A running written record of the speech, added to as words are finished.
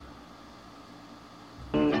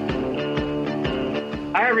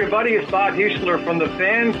Hi, everybody. It's Bob Huesler from The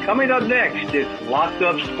Fan. Coming up next, it's Locked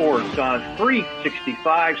Up Sports on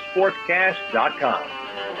 365sportscast.com.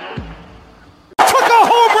 Took a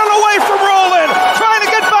home run away from Roland. Trying to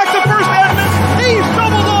get back to first Edmonds. He's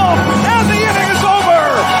doubled off, and the inning is over.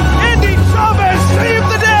 Andy Chavez saved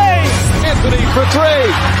the day. Anthony for three.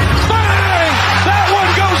 Bang! That one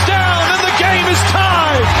goes down, and the game is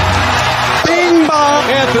tied. Bing bong.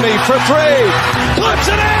 Anthony for three. Puts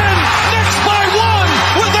it in. Knicks by one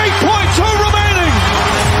with 8.2 remaining.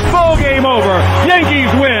 Ball game over.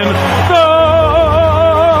 Yankees win. The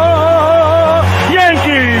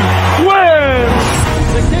Yankees win.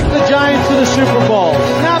 They kick the Giants to the Super Bowl.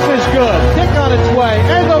 Snap is good. Kick on its way.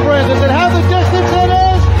 Engelbert, does it have the distance? It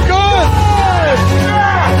is good.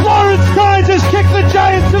 Lawrence Tynes has kicked the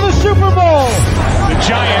Giants to the Super Bowl. The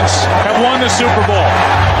Giants have won the Super Bowl.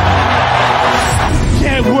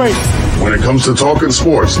 Can't wait. When it comes to talking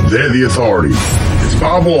sports, they're the authority. It's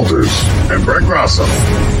Bob Walters and Brett Grasso.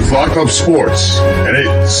 It's Locked Up Sports, and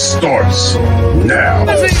it starts now.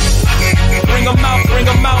 Bring them out, bring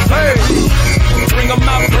them out, hey. Bring them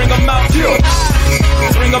out, bring them out, yo.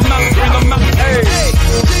 Bring them out, bring them out, hey.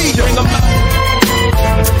 Bring them out.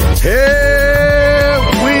 Here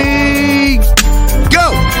we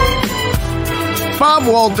go. Bob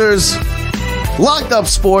Walters, Locked Up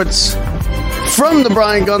Sports, from the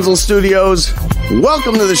Brian Gunzel Studios.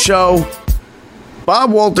 Welcome to the show.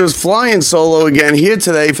 Bob Walters flying solo again here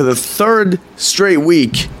today for the third straight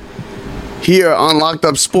week here on Locked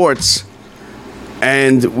Up Sports.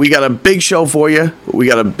 And we got a big show for you. We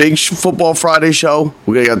got a big Football Friday show.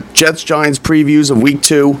 We got Jets-Giants previews of Week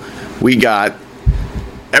 2. We got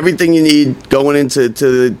everything you need going into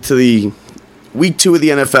the Week 2 of the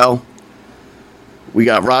NFL. We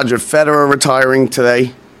got Roger Federer retiring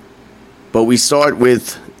today. But we start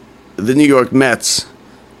with the New York Mets,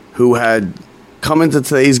 who had come into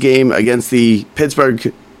today's game against the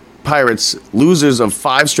Pittsburgh Pirates, losers of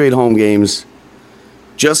 5 straight home games,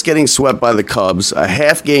 just getting swept by the Cubs, a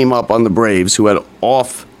half game up on the Braves, who had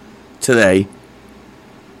off today.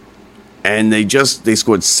 And they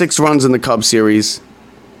scored 6 runs in the Cubs series,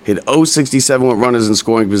 hit .067 with runners in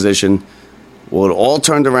scoring position. Well, it all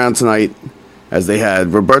turned around tonight as they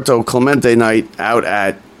had Roberto Clemente night out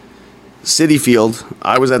at Citi Field.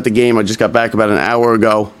 I was at the game. I just got back about an hour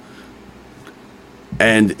ago.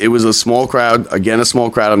 And it was a small crowd. Again, a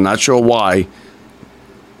small crowd. I'm not sure why.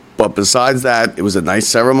 But besides that, it was a nice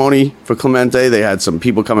ceremony for Clemente. They had some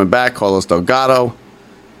people coming back. Carlos Delgado,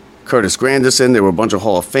 Curtis Granderson. There were a bunch of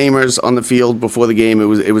Hall of Famers on the field before the game. It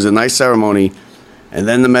was a nice ceremony. And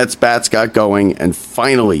then the Mets bats got going. And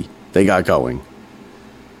finally, they got going.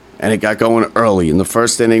 And it got going early in the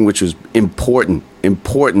first inning, which was important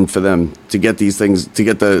for them to get these things, to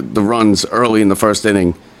get the runs early in the first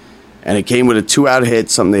inning. And it came with a 2-out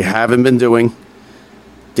hit, something they haven't been doing.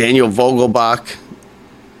 Daniel Vogelbach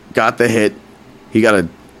got the hit.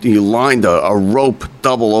 He lined a rope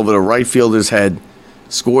double over the right fielder's head,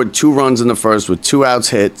 scored 2 runs in the first with 2 outs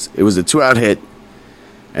hit. It was a 2-out hit,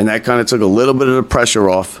 and that kind of took a little bit of the pressure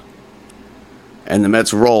off. And the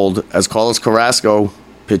Mets rolled as Carlos Carrasco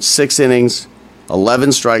pitched 6 innings, 11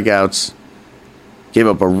 strikeouts, gave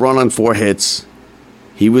up a run on 4 hits.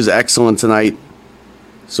 He was excellent tonight.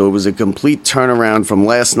 So it was a complete turnaround from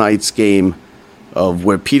last night's game of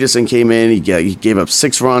where Peterson came in. He gave up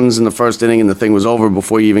 6 runs in the first inning, and the thing was over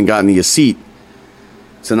before you even got into your seat.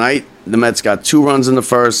 Tonight, the Mets got 2 runs in the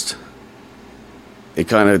first. It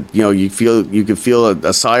kind of, you could feel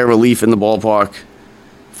a sigh of relief in the ballpark.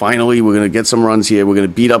 Finally, we're going to get some runs here. We're going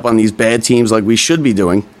to beat up on these bad teams like we should be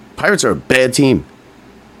doing. Pirates are a bad team.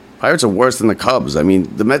 Pirates are worse than the Cubs. I mean,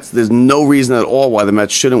 the Mets, there's no reason at all why the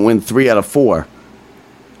Mets shouldn't win 3 out of 4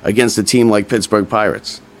 against a team like Pittsburgh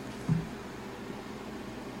Pirates.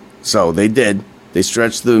 So they did.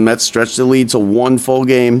 The Mets stretched the lead to 1 full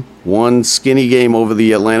game, 1 skinny game over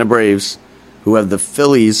the Atlanta Braves, who have the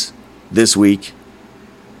Phillies this week.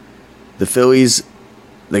 The Phillies,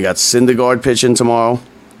 they got Syndergaard pitching tomorrow.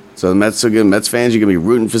 So the Mets fans are going to be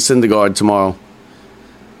rooting for Syndergaard tomorrow.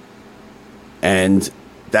 And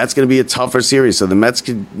that's going to be a tougher series. So the Mets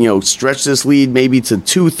could, stretch this lead maybe to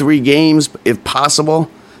 2-3 games if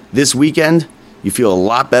possible this weekend. You feel a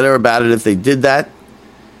lot better about it if they did that.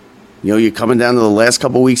 You're coming down to the last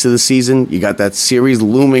couple weeks of the season. You got that series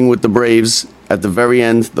looming with the Braves at the very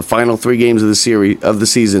end, the final 3 games of the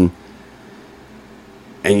season.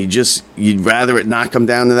 And you'd rather it not come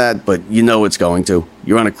down to that, but it's going to.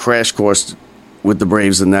 You're on a crash course with the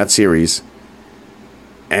Braves in that series.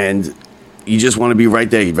 And you just want to be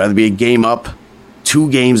right there. You'd rather be a game up,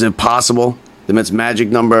 2 games if possible. The Mets' magic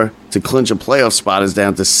number to clinch a playoff spot is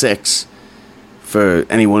down to 6. for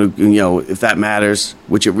anyone who, if that matters,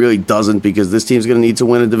 which it really doesn't, because this team's going to need to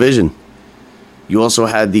win a division. You also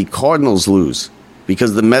had the Cardinals lose.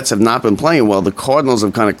 Because the Mets have not been playing well, the Cardinals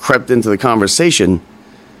have kind of crept into the conversation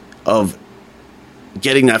of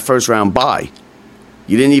getting that first round bye.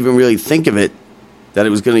 You didn't even really think of it, that it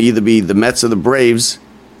was going to either be the Mets or the Braves.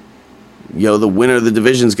 The winner of the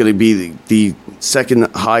division is going to be the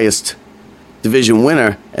second highest division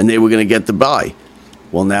winner, and they were going to get the bye.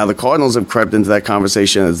 Well, now the Cardinals have crept into that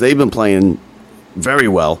conversation as they've been playing very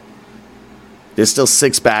well. They're still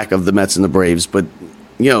 6 back of the Mets and the Braves, but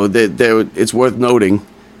it's worth noting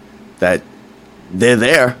that they're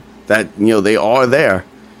there, that they are there.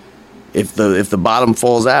 If the bottom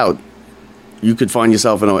falls out, you could find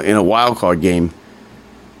yourself in a wild card game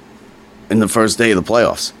in the first day of the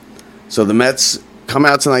playoffs. So the Mets come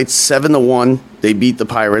out tonight 7-1. They beat the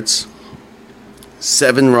Pirates.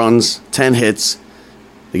 7 runs, 10 hits.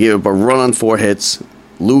 They gave up a run on 4 hits.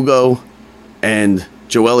 Lugo and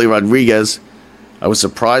Joely Rodriguez. I was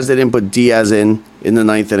surprised they didn't put Diaz in the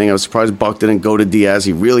 9th inning. I was surprised Buck didn't go to Diaz.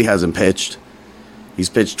 He really hasn't pitched. He's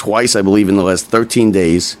pitched twice, I believe, in the last 13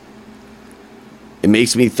 days. It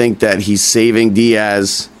makes me think that he's saving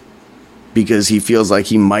Diaz because he feels like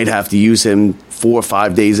he might have to use him 4 or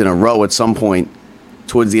 5 days in a row at some point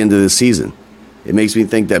towards the end of the season. It makes me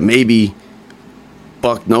think that maybe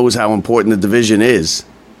Buck knows how important the division is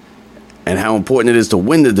and how important it is to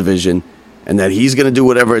win the division, and that he's going to do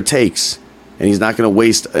whatever it takes, and he's not going to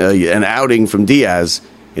waste an outing from Diaz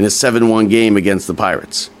in a 7-1 game against the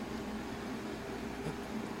Pirates.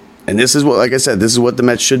 And this is what, like I said, this is what the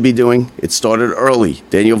Mets should be doing. It started early.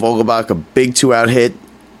 Daniel Vogelbach, a big 2-out hit,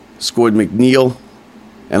 scored McNeil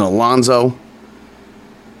and Alonso.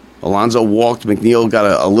 Alonso walked. McNeil got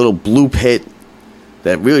a little bloop hit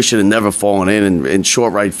that really should have never fallen in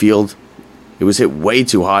short right field. It was hit way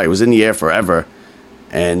too high. It was in the air forever.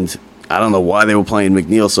 And I don't know why they were playing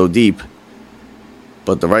McNeil so deep.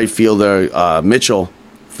 But the right fielder, Mitchell,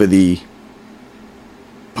 for the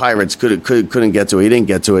Pirates, couldn't get to it. He didn't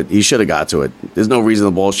get to it. He should have got to it. There's no reason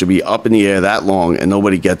the ball should be up in the air that long and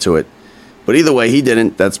nobody get to it. But either way, he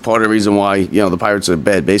didn't. That's part of the reason why, the Pirates are a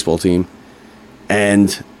bad baseball team. And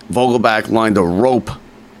Vogelbach lined a rope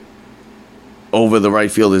over the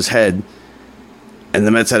right fielder's head. And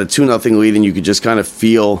the Mets had a 2-0 lead, and you could just kind of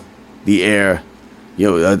feel the air,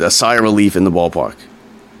 a sigh of relief in the ballpark.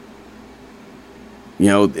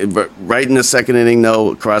 Right in the second inning,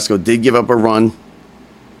 though, Carrasco did give up a run,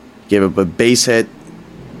 gave up a base hit,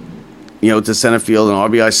 to center field, an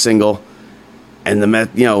RBI single, and the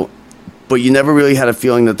Mets, but you never really had a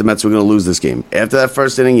feeling that the Mets were going to lose this game. After that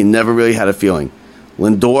first inning, you never really had a feeling.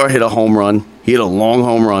 Lindor hit a home run. He hit a long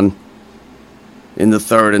home run in the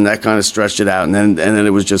third, and that kind of stretched it out. And then it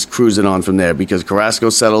was just cruising on from there because Carrasco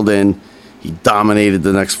settled in. He dominated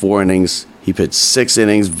the next 4 innings. He pitched 6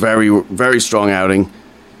 innings, very, very strong outing.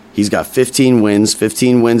 He's got 15 wins.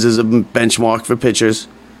 15 wins is a benchmark for pitchers.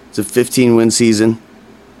 It's a 15-win season.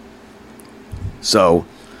 So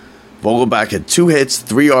Vogelbach had 2 hits,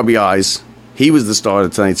 3 RBIs. He was the star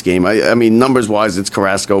of tonight's game. I mean, numbers-wise, it's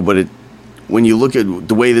Carrasco, but when you look at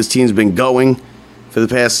the way this team's been going for the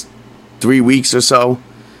past 3 weeks or so,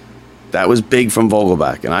 that was big from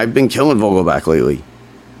Vogelbach. And I've been killing Vogelbach lately.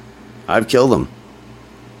 I've killed him.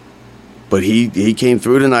 But he came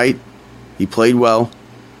through tonight. He played well.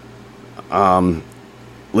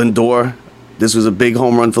 Lindor, this was a big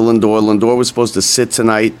home run for Lindor. Lindor was supposed to sit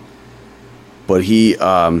tonight, but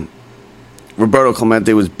Roberto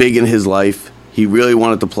Clemente was big in his life. He really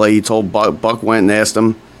wanted to play. He told Buck went and asked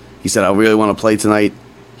him. He said, I really want to play tonight.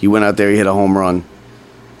 He went out there, he hit a home run.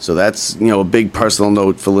 So that's, a big personal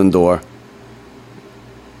note for Lindor.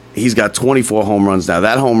 He's got 24 home runs now.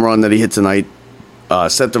 That home run that he hit tonight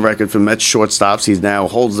set the record for Mets shortstops. He now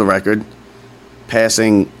holds the record,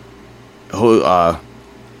 passing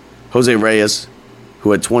Jose Reyes,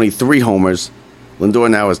 who had 23 homers. Lindor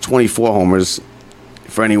now has 24 homers.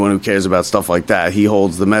 For anyone who cares about stuff like that, he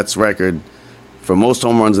holds the Mets record for most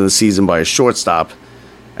home runs in the season by a shortstop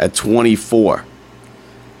at 24.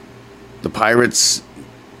 The Pirates,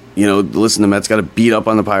 listen, the Mets got to beat up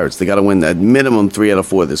on the Pirates. They got to win at minimum 3 out of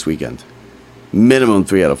 4 this weekend. Minimum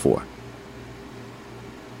 3 out of 4.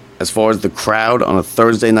 As far as the crowd on a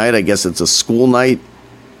Thursday night, I guess it's a school night.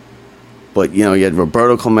 But, you had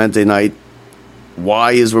Roberto Clemente night.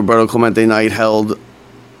 Why is Roberto Clemente night held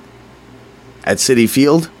at Citi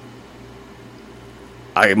Field?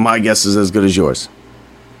 My guess is as good as yours.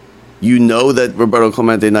 You know that Roberto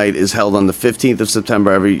Clemente night is held on the 15th of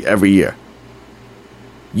September every year.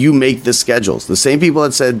 You make the schedules. The same people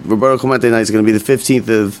that said Roberto Clemente night is going to be the 15th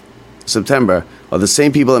of September are the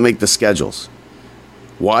same people that make the schedules.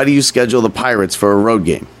 Why do you schedule the Pirates for a road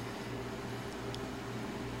game?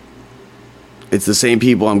 It's the same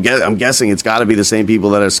people. I'm guessing it's got to be the same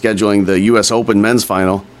people that are scheduling the U.S. Open men's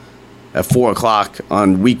final at 4 o'clock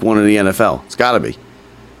on week 1 of the NFL. It's got to be.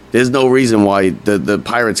 There's no reason why the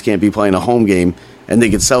Pirates can't be playing a home game and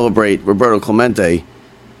they could celebrate Roberto Clemente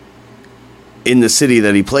in the city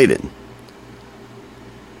that he played in.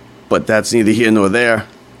 But that's neither here nor there.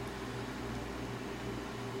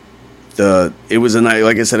 It was a nice,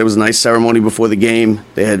 like I said, it was a nice ceremony before the game.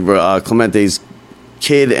 They had Clemente's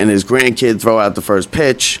kid and his grandkid throw out the first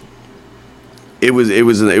pitch. It was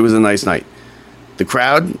a nice night. The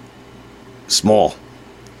crowd, small.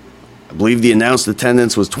 I believe the announced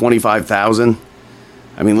attendance was 25,000.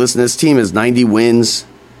 I mean, listen, this team has 90 wins.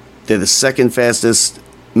 They're the second fastest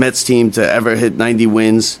Mets team to ever hit 90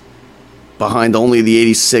 wins, behind only the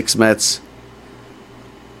 86 Mets.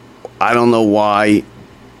 I don't know why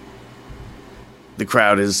the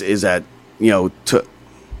crowd is at,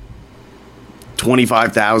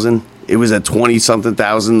 25,000. It was at 20-something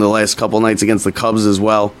thousand the last couple nights against the Cubs as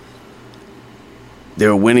well. They're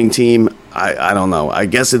a winning team. I don't know. I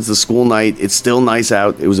guess it's the school night. It's still nice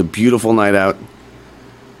out. It was a beautiful night out.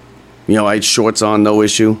 I had shorts on, no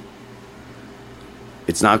issue.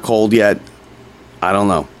 It's not cold yet. I don't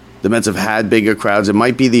know. The Mets have had bigger crowds. It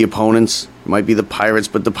might be the opponents. It might be the Pirates.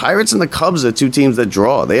 But the Pirates and the Cubs are two teams that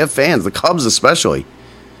draw. They have fans. The Cubs especially.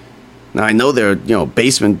 Now, I know they're,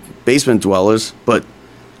 basement dwellers. But,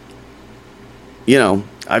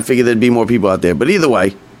 I figured there'd be more people out there. But either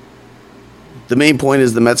way, the main point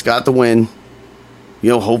is the Mets got the win.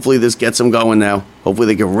 Hopefully this gets them going now. Hopefully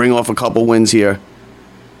they can ring off a couple wins here.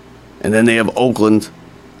 And then they have Oakland.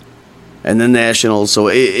 And the Nationals. So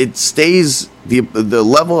it stays, the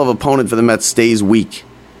level of opponent for the Mets stays weak.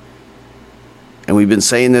 And we've been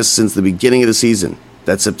saying this since the beginning of the season,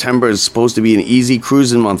 that September is supposed to be an easy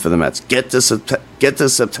cruising month for the Mets. Get to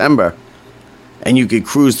September, and you could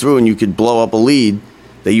cruise through and you could blow up a lead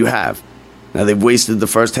that you have. Now they've wasted the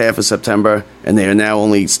first half of September, and they are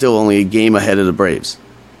now still only a game ahead of the Braves.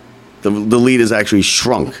 The lead has actually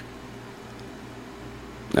shrunk.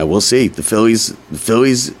 Now we'll see. The Phillies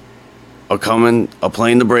are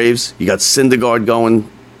playing the Braves. You got Syndergaard going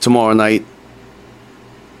tomorrow night.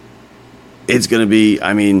 It's going to be,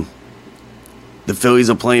 the Phillies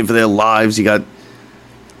are playing for their lives. You got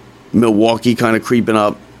Milwaukee kind of creeping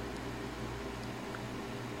up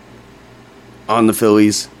on the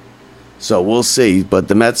Phillies. So we'll see. But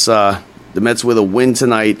the Mets with a win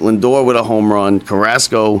tonight. Lindor with a home run.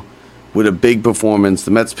 Carrasco with a big performance.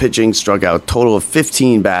 The Mets pitching struck out a total of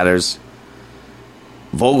 15 batters.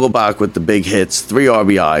 Vogelbach with the big hits, 3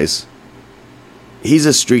 RBIs. He's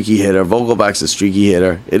a streaky hitter. Vogelbach's a streaky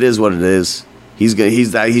hitter. It is what it is. You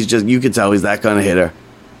can tell he's that kind of hitter.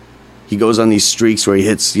 He goes on these streaks where he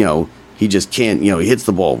hits, he just can't, he hits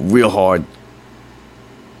the ball real hard.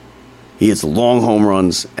 He hits long home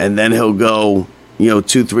runs, and then he'll go,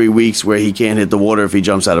 2-3 weeks where he can't hit the water if he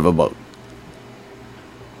jumps out of a boat.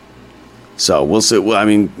 So we'll see.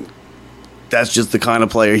 That's just the kind of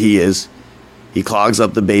player he is. He clogs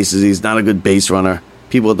up the bases. He's not a good base runner.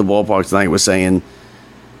 People at the ballpark tonight were saying,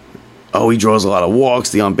 he draws a lot of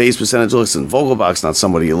walks. The on-base percentage. Listen, Vogelbach's not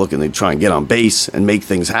somebody you're looking to try and get on base and make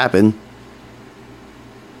things happen.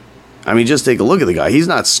 Just take a look at the guy. He's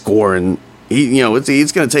not scoring.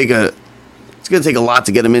 It's going to take a lot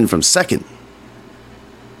to get him in from second.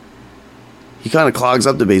 He kind of clogs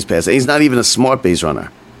up the base pass. And he's not even a smart base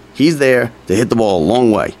runner. He's there to hit the ball a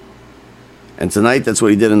long way. And tonight, that's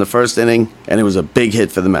what he did in the first inning, and it was a big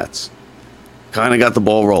hit for the Mets. Kind of got the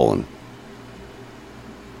ball rolling.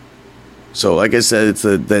 So, like I said, it's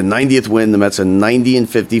the 90th win. The Mets are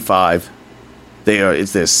 90-55.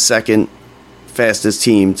 It's their second fastest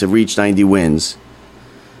team to reach 90 wins.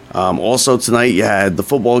 Also, tonight, you had the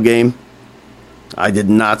football game. I did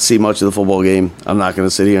not see much of the football game. I'm not going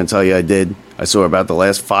to sit here and tell you I did. I saw about the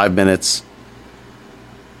last 5 minutes.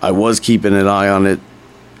 I was keeping an eye on it.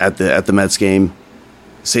 At the Mets game.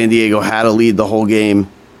 San Diego had a lead the whole game.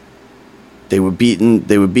 They were beating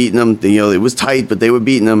them. It was tight, but they were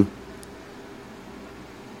beating them.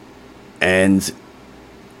 And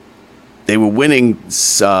they were winning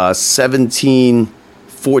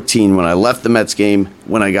 17-14 when I left the Mets game.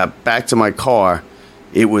 When I got back to my car,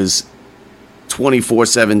 it was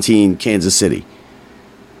 24-17 Kansas City.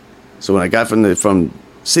 So when I got from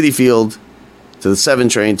Citi Field to the 7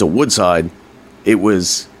 train to Woodside, it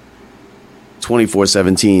was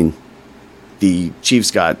 24-17. The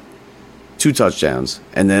Chiefs got 2 touchdowns,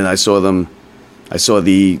 and then I saw the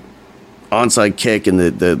onside kick, and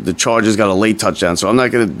the Chargers got a late touchdown. So I'm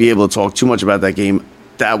not going to be able to talk too much about that game.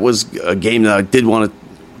 That was a game that I did want to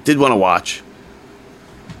did want to watch.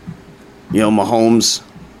 Mahomes,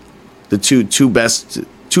 the two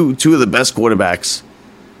of the best quarterbacks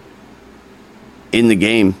in the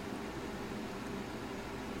game.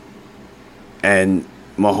 And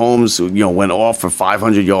Mahomes, went off for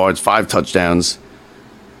 500 yards, 5 touchdowns.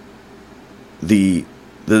 The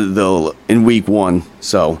in week 1.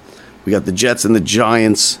 So we got the Jets and the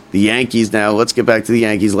Giants, the Yankees now. Let's get back to the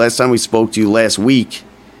Yankees. Last time we spoke to you last week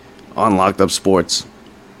on Locked Up Sports,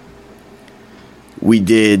 we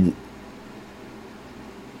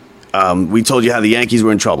told you how the Yankees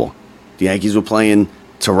were in trouble. The Yankees were playing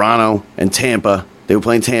Toronto and Tampa. They were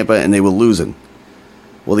playing Tampa and they were losing.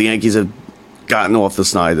 Well, the Yankees have gotten off the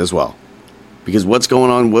snide as well. Because what's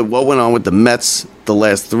going on, what went on with the Mets the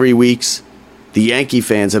last 3 weeks, the Yankee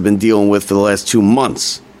fans have been dealing with for the last 2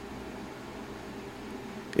 months.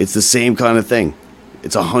 It's the same kind of thing.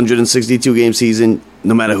 It's a 162 game season.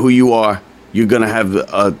 No matter who you are, you're going to have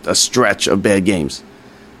a stretch of bad games.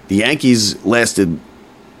 The Yankees lasted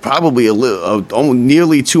probably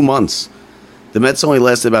nearly 2 months. The Mets only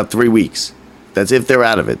lasted about 3 weeks. That's if they're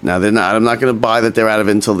out of it. Now, they're not. I'm not going to buy that they're out of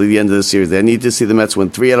it until the end of the series. They need to see the Mets win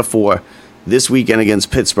 3 out of 4 this weekend against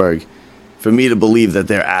Pittsburgh for me to believe that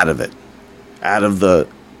they're out of it. Out of the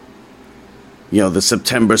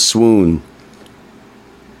September swoon.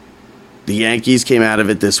 The Yankees came out of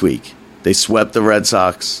it this week. They swept the Red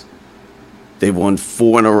Sox. They've won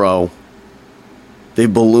 4 in a row. They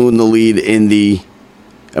ballooned the lead in the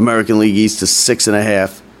American League East to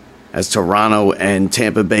 6.5 as Toronto and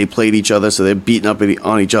Tampa Bay played each other, so they're beating up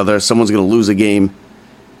on each other. Someone's going to lose a game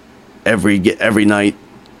every night.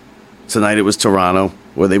 Tonight it was Toronto,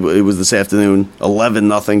 it was this afternoon.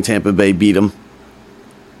 11-0 Tampa Bay beat them.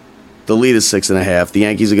 The lead is 6.5. The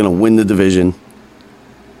Yankees are going to win the division.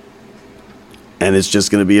 And it's just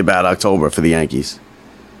going to be about October for the Yankees.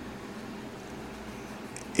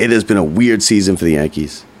 It has been a weird season for the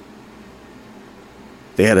Yankees.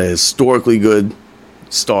 They had a historically good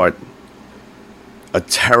start, a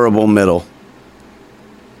terrible middle,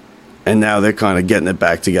 and now they're kind of getting it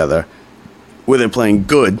back together, where they're playing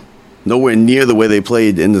good, nowhere near the way they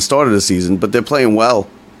played in the start of the season, but they're playing well.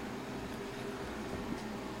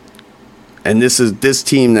 And this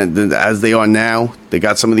team, that as they are now, they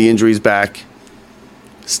got some of the injuries back.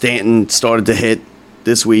 Stanton started to hit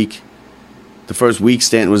this week. The first week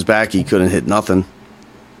Stanton was back, he couldn't hit nothing.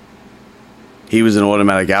 He was an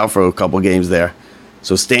automatic out for a couple games there.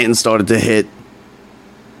 So Stanton started to hit.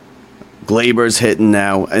 Glaber's hitting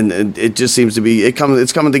now, and it just seems to be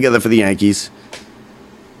it's coming together for the Yankees.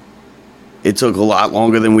 It took a lot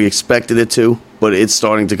longer than we expected it to, but it's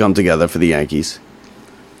starting to come together for the Yankees.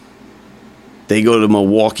 They go to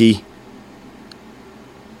Milwaukee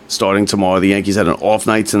starting tomorrow. The Yankees had an off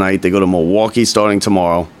night tonight. They go to Milwaukee starting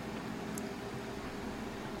tomorrow.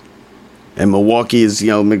 And Milwaukee's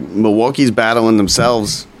battling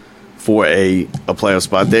themselves for a playoff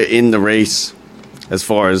spot. They're in the race as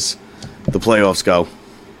far as the playoffs go.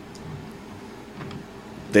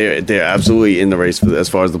 They're absolutely in the race as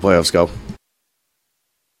far as the playoffs go.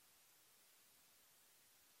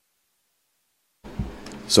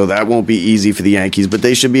 So that won't be easy for the Yankees, but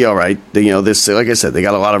they should be all right. This, like I said, they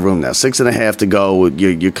got a lot of room now. 6.5 to go.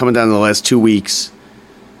 You're coming down to the last 2 weeks.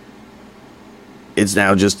 It's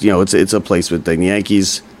now just, it's a placement thing. The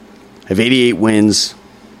Yankees have 88 wins.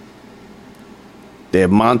 They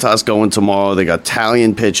have Montas going tomorrow. They got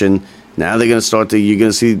Talion pitching. Now they're going to you're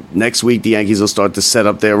going to see next week the Yankees will start to set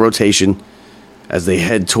up their rotation as they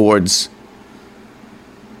head towards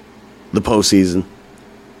the postseason.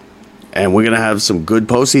 And we're going to have some good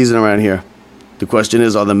postseason around here. The question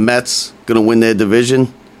is, are the Mets going to win their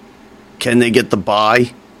division? Can they get the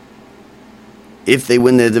bye? If they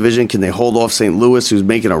win their division, can they hold off St. Louis, who's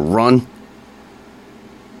making a run?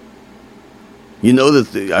 The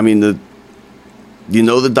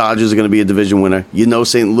Dodgers are going to be a division winner.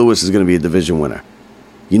 St. Louis is going to be a division winner.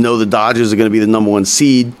 The Dodgers are going to be the number 1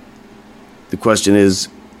 seed. The question is,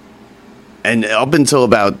 and up until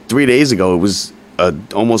about 3 days ago, it was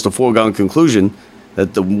almost a foregone conclusion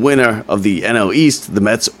that the winner of the NL East, the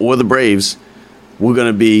Mets or the Braves, were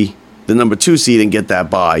going to be the number 2 seed and get that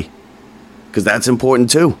bye. Because that's important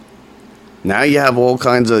too. Now you have all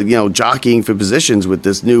kinds of, jockeying for positions with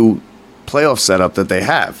this new playoff setup that they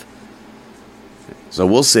have. So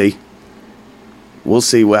we'll see. We'll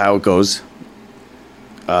see how it goes.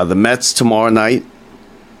 The Mets tomorrow night.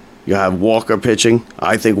 You have Walker pitching.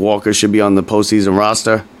 I think Walker should be on the postseason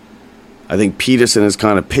roster. I think Peterson is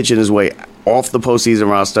kind of pitching his way off the postseason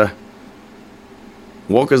roster.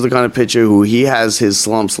 Walker's the kind of pitcher who he has his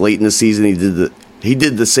slumps late in the season. He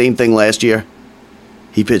did the same thing last year.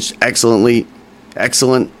 He pitched excellently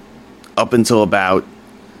excellent up until about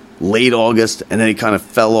late August, and then he kind of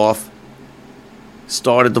fell off.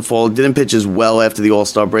 Started to fall. Didn't pitch as well after the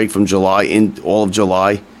All-Star break from July, in all of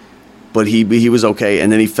July. But he was okay,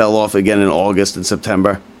 and then he fell off again in August and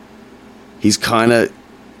September. He's kind of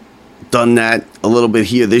done that a little bit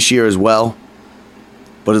here this year as well.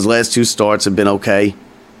 But his last 2 starts have been okay.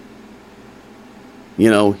 You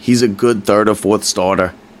know, he's a good 3rd or 4th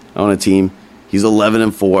starter on a team. He's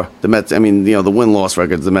 11-4. The Mets, I mean, you know, the win-loss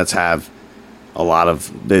records the Mets have a lot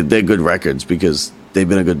of, they're good records because they've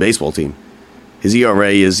been a good baseball team. His ERA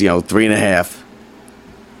is, 3.5.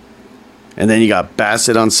 And then you got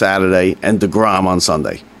Bassett on Saturday and DeGrom on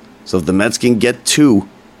Sunday. So if the Mets can get 2,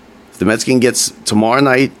 if the Mets can get tomorrow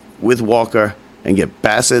night with Walker and get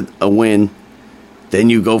Bassett a win, then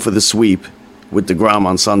you go for the sweep with DeGrom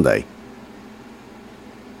on Sunday.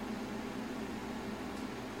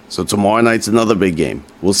 So tomorrow night's another big game.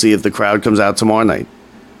 We'll see if the crowd comes out tomorrow night.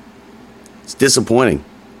 It's disappointing.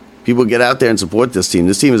 People get out there and support this team.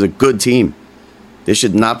 This team is a good team. There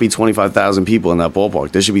should not be 25,000 people in that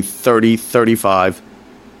ballpark. There should be 30, 35,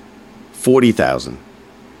 40,000.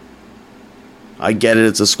 I get it.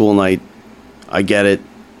 It's a school night. I get it.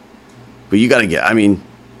 But you got to get,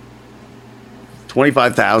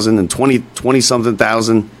 25,000 and 20-something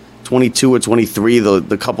thousand, 22 or 23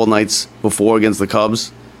 the couple nights before against the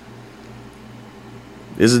Cubs.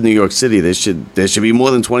 This is New York City. There should be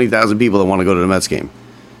more than 20,000 people that want to go to the Mets game.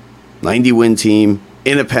 90-win team,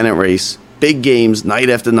 in a pennant race, big games, night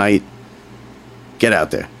after night. Get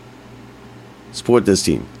out there. Support this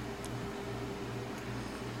team.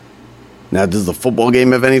 Now, does the football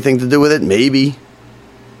game have anything to do with it? Maybe.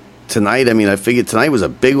 Tonight, I figured tonight was a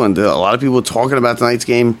big one. A lot of people talking about tonight's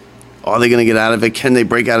game. Are they going to get out of it? Can they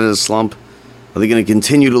break out of the slump? Are they going to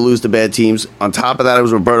continue to lose to bad teams? On top of that, it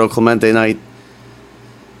was Roberto Clemente night.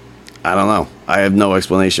 I don't know. I have no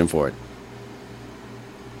explanation for it.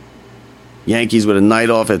 Yankees with a night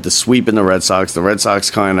off after sweeping the Red Sox. The Red Sox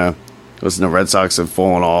the Red Sox have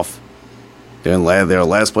fallen off. They're a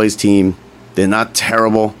last place team. They're not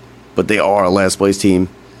terrible, but they are a last place team.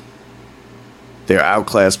 They're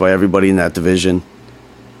outclassed by everybody in that division.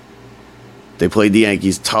 They played the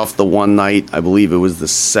Yankees tough the one night. I believe it was the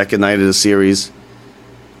second night of the series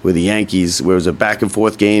where it was a back and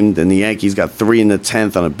forth game. Then the Yankees got 3 in the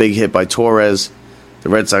 10th on a big hit by Torres. The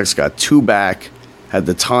Red Sox got 2 back. Had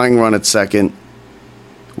the tying run at second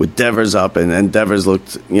with Devers up, and then Devers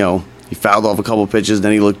looked, he fouled off a couple pitches,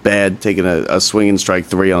 then he looked bad, taking a swing and strike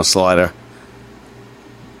 3 on a slider.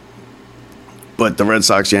 But the Red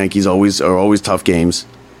Sox-Yankees are always tough games,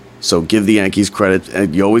 so give the Yankees credit.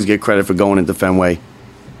 And you always get credit for going into Fenway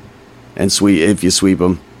and if you sweep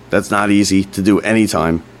them. That's not easy to do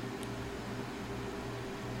anytime.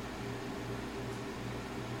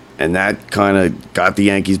 And that kind of got the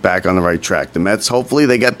Yankees back on the right track. The Mets, hopefully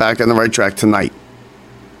they get back on the right track tonight.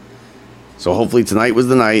 So hopefully tonight was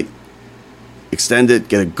the night. Extend it,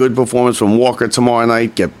 get a good performance from Walker tomorrow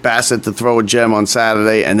night, get Bassett to throw a gem on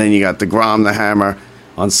Saturday, and then you got DeGrom the hammer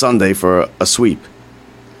on Sunday for a sweep.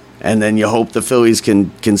 And then you hope the Phillies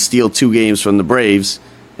can steal 2 games from the Braves,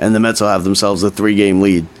 and the Mets will have themselves a 3-game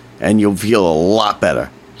lead. And you'll feel a lot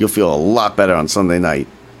better. You'll feel a lot better on Sunday night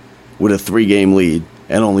with a 3-game lead.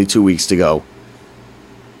 And only 2 weeks to go.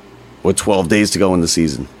 Or 12 days to go in the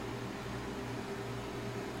season.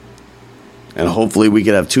 And hopefully we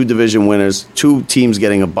could have 2 division winners, 2 teams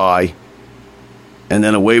getting a bye. And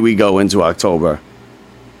then away we go into October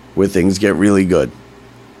where things get really good.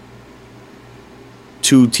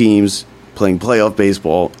 2 teams playing playoff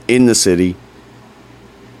baseball in the city.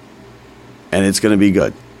 And it's going to be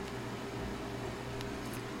good.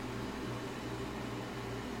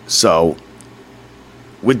 So,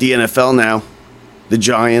 with the NFL now, the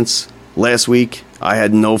Giants, last week, I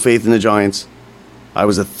had no faith in the Giants. I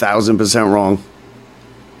was 1,000% wrong.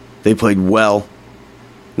 They played well.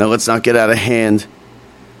 Now let's not get out of hand.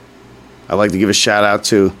 I'd like to give a shout out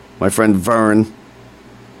to my friend Vern.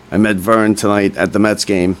 I met Vern tonight at the Mets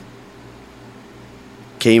game.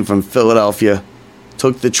 Came from Philadelphia,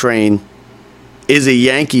 took the train, is a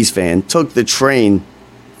Yankees fan, took the train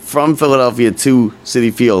from Philadelphia to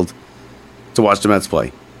Citi Field to watch the Mets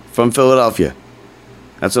play. From Philadelphia.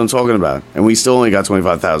 That's what I'm talking about. And we still only got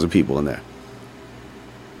 25,000 people in there.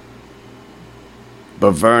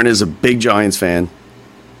 But Vern is a big Giants fan.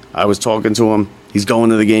 I was talking to him. He's going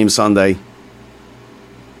to the game Sunday.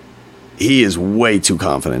 He is way too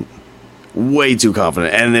confident. Way too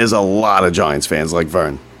confident. And there's a lot of Giants fans like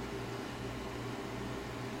Vern.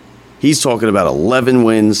 He's talking about 11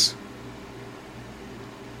 wins.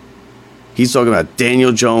 He's talking about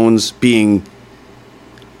Daniel Jones being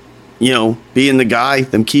being the guy,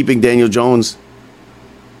 them keeping Daniel Jones.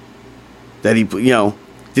 That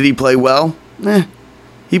did he play well?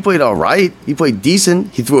 He played all right. He played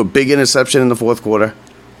decent. He threw a big interception in the fourth quarter.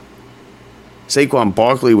 Saquon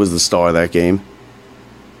Barkley was the star of that game.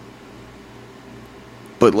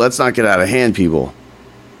 But let's not get out of hand, people.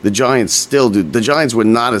 The Giants still do. The Giants were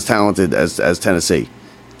not as talented as Tennessee.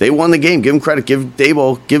 They won the game. Give them credit. Give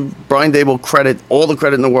Brian Daboll credit, all the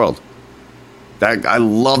credit in the world. I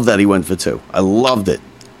love that he went for 2. I loved it.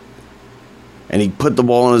 And he put the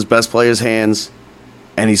ball in his best player's hands,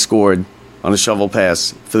 and he scored on a shovel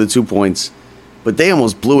pass for the 2 points. But they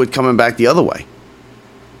almost blew it coming back the other way.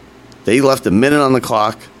 They left a minute on the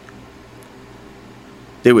clock.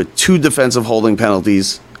 There were 2 defensive holding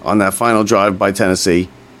penalties on that final drive by Tennessee.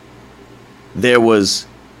 There was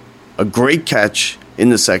a great catch in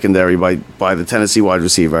the secondary by the Tennessee wide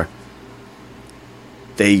receiver.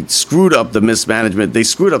 They screwed up the mismanagement. They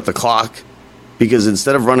screwed up the clock because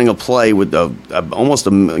instead of running a play with almost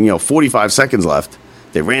 45 seconds left,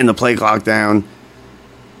 they ran the play clock down.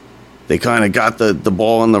 They kind of got the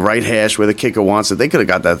ball in the right hash where the kicker wants it. They could have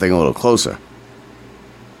got that thing a little closer.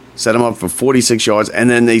 Set him up for 46 yards, and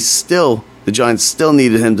then the Giants still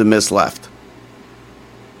needed him to miss left.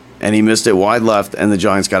 And he missed it wide left, and the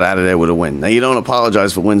Giants got out of there with a win. Now, you don't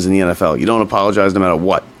apologize for wins in the NFL. You don't apologize no matter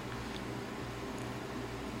what.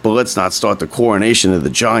 But let's not start the coronation of the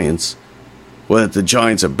Giants, or that the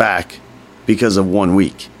Giants are back because of 1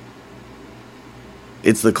 week.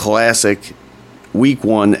 It's the classic Week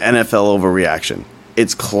 1 NFL overreaction.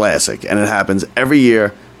 It's classic, and it happens every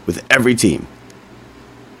year with every team.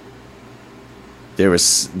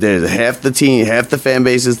 There's half the team, half the fan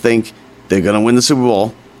bases think they're going to win the Super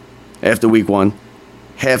Bowl after Week 1.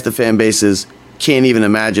 Half the fan bases can't even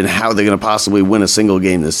imagine how they're going to possibly win a single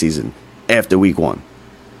game this season after Week 1.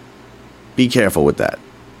 Be careful with that.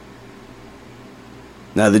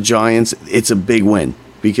 Now, the Giants, it's a big win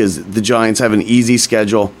because the Giants have an easy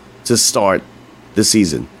schedule to start the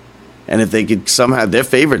season. And if they could somehow, they're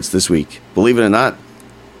favorites this week, believe it or not.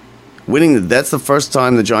 That's the first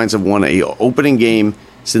time the Giants have won a opening game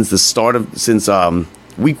since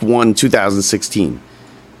Week 1, 2016.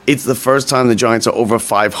 It's the first time the Giants are over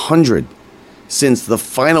 500 since the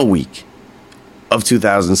final week of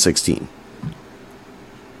 2016.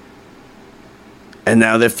 And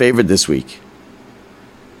now they're favored this week.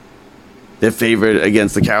 They're favored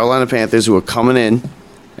against the Carolina Panthers, who are coming in.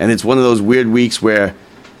 And it's one of those weird weeks where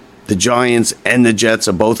the Giants and the Jets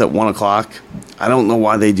are both at 1 o'clock. I don't know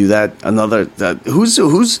why they do that.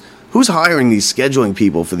 Who's hiring these scheduling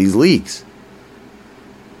people for these leagues?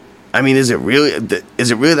 I mean, is it really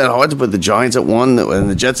that hard to put the Giants at 1 and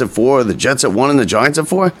the Jets at 4, or the Jets at 1 and the Giants at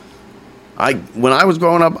 4? When I was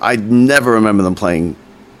growing up, I never remember them playing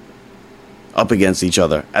up against each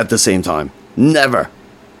other at the same time. Never.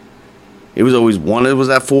 It was always one was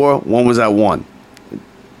at 4, one was at 1.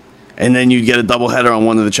 And then you'd get a doubleheader on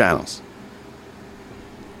one of the channels.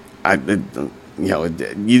 I don't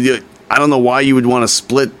know why you would want to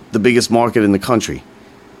split the biggest market in the country.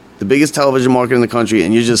 The biggest television market in the country,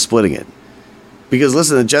 and you're just splitting it. Because,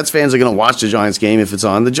 listen, the Jets fans are going to watch the Giants game if it's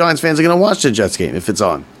on. The Giants fans are going to watch the Jets game if it's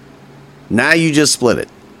on. Now you just split it.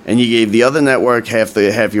 And you gave the other network half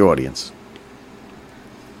your audience.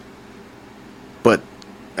 But,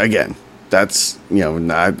 again, that's,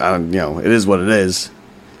 it is what it is.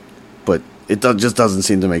 But it just doesn't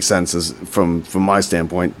seem to make sense from my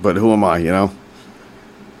standpoint. But who am I,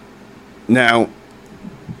 Now,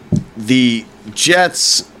 the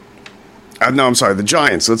Jets... the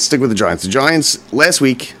Giants. Let's stick with the Giants. The Giants, last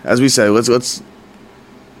week, as we said, let's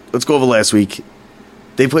go over last week.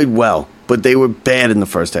 They played well, but they were bad in the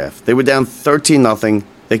first half. They were down 13-0.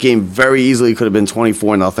 That game very easily could have been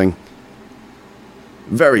 24-0.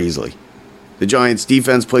 Very easily. The Giants'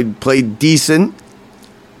 defense played decent.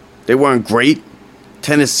 They weren't great.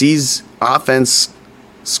 Tennessee's offense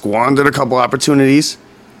squandered a couple opportunities.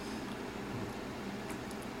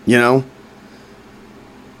 And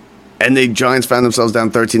the Giants found themselves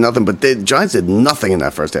down 13-0, but the Giants did nothing in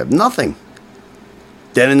that first half. Nothing.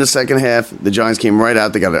 Then in the second half, the Giants came right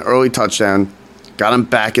out. They got an early touchdown, got them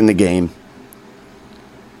back in the game.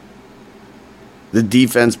 The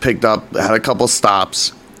defense picked up, had a couple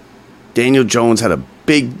stops. Daniel Jones had a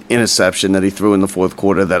big interception that he threw in the fourth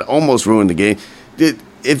quarter that almost ruined the game.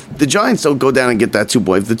 If the Giants don't go down and get that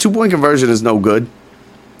 2-point, if the 2-point conversion is no good,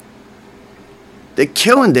 they're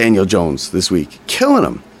killing Daniel Jones this week. Killing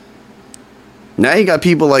him. Now you got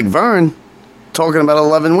people like Vern talking about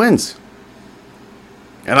 11 wins.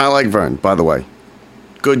 And I like Vern, by the way.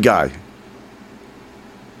 Good guy.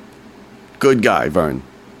 Good guy, Vern.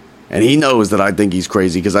 And he knows that I think he's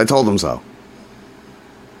crazy because I told him so.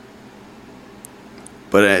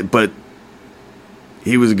 But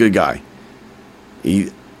he was a good guy.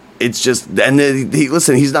 It's just, and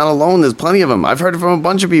listen, he's not alone. There's plenty of them. I've heard it from a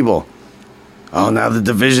bunch of people. Oh, now the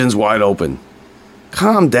division's wide open.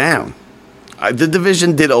 Calm down. The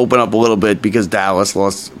division did open up a little bit because Dallas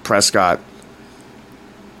lost Prescott.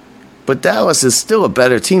 But Dallas is still a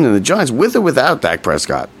better team than the Giants, with or without Dak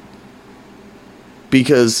Prescott.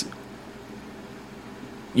 Because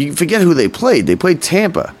you forget who they played. They played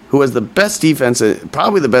Tampa, who has the best defense,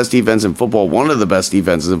 probably the best defense in football, one of the best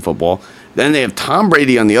defenses in football. Then they have Tom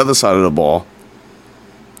Brady on the other side of the ball.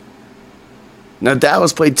 Now,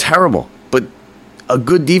 Dallas played terrible, but a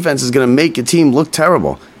good defense is going to make a team look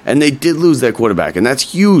terrible. And they did lose their quarterback, and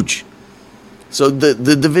that's huge. So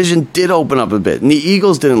the division did open up a bit, and the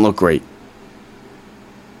Eagles didn't look great.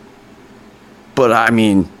 But, I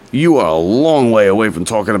mean, you are a long way away from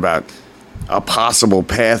talking about a possible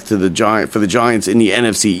path to for the Giants in the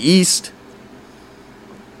NFC East.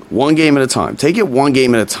 One game at a time. Take it one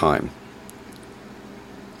game at a time.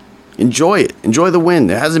 Enjoy it. Enjoy the win.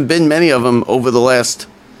 There hasn't been many of them over the last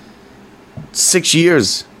 6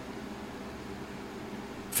 years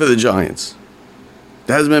for the Giants.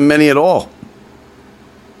 There hasn't been many at all.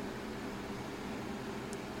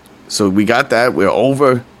 So we got that. We're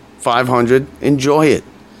over 500. Enjoy it.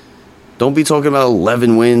 Don't be talking about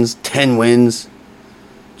 11 wins, 10 wins.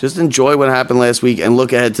 Just enjoy what happened last week and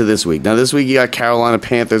look ahead to this week. Now, this week you got Carolina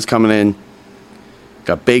Panthers coming in.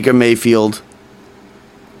 Got Baker Mayfield.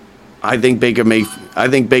 I think Baker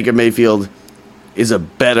Mayfield is a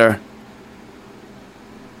better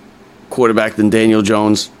quarterback than Daniel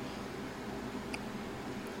Jones.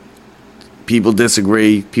 People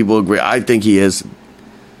disagree. People agree. I think he is.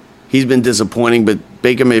 He's been disappointing, but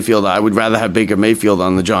Baker Mayfield, I would rather have Baker Mayfield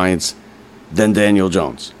on the Giants than Daniel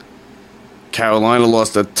Jones. Carolina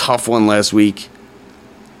lost a tough one last week.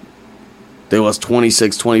 They lost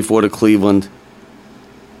 26-24 to Cleveland.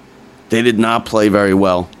 They did not play very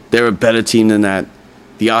well. They're a better team than that.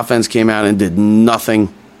 The offense came out and did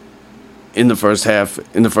nothing in the first half,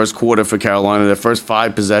 in the first quarter for Carolina. Their first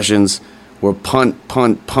 5 possessions were punt,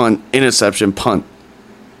 punt, punt, interception, punt.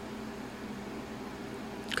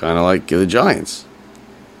 Kind of like the Giants.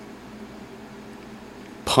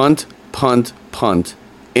 Punt, punt, punt,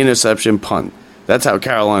 interception, punt. That's how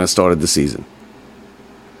Carolina started the season.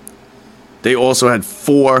 They also had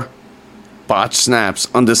 4 botched snaps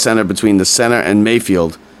under center between the center and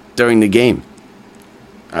Mayfield during the game.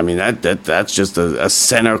 I mean, that's just a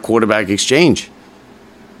center quarterback exchange.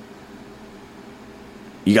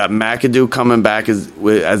 You got McAdoo coming back as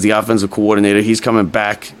the offensive coordinator. He's coming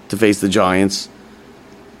back to face the Giants.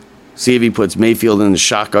 See if he puts Mayfield in the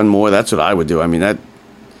shotgun more. That's what I would do. I mean,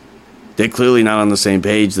 they're clearly not on the same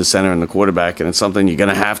page, the center and the quarterback, and it's something you're going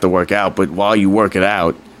to have to work out. But while you work it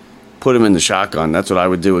out, put him in the shotgun. That's what I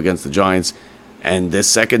would do against the Giants. And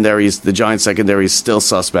the Giants secondary is still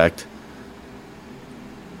suspect.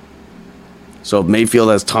 So if Mayfield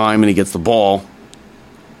has time and he gets the ball,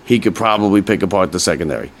 he could probably pick apart the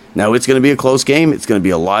secondary. Now, it's going to be a close game. It's going to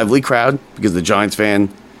be a lively crowd because the Giants fan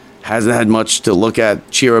hasn't had much to look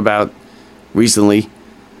at, cheer about recently.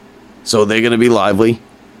 So they're going to be lively.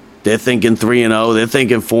 They're thinking 3-0. They're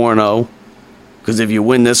thinking 4-0. Because if you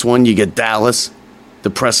win this one, you get Dallas,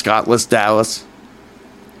 the Prescott-less Dallas.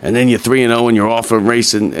 And then you're 3-0 and you're off a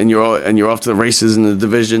race and you're off to the races in the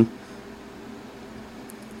division.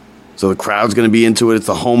 So the crowd's going to be into it. It's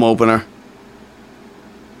the home opener.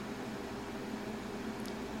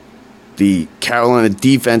 The Carolina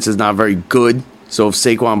defense is not very good. So if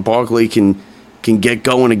Saquon Barkley can get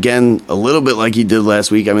going again a little bit like he did last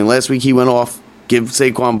week. I mean, last week he went off. Give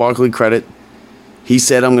Saquon Barkley credit. He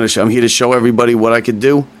said, I'm here to show everybody what I could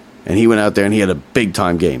do. And he went out there and he had a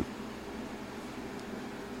big-time game.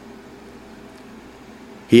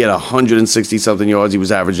 He had 160-something yards. He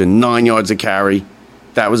was averaging 9 yards a carry.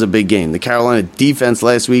 That was a big game. The Carolina defense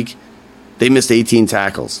last week, they missed 18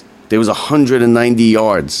 tackles. There was 190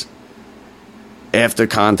 yards after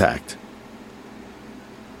contact.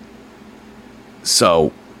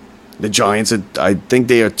 So, the Giants, I think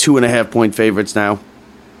they are 2.5-point favorites now.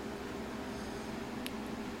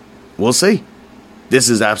 We'll see. This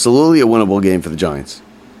is absolutely a winnable game for the Giants.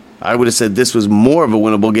 I would have said this was more of a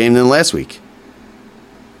winnable game than last week.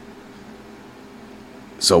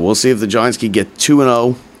 So we'll see if the Giants can get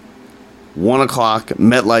 2-0, 1 o'clock,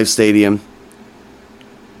 MetLife Stadium.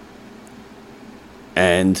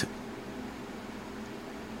 And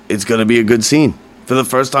it's going to be a good scene. For the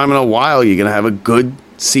first time in a while, you're going to have a good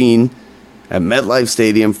scene at MetLife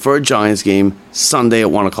Stadium for a Giants game Sunday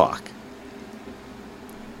at 1 o'clock.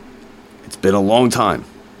 It's been a long time.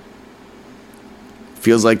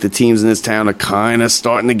 Feels like the teams in this town are kind of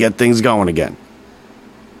starting to get things going again.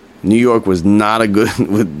 New York was not a good...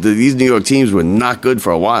 These New York teams were not good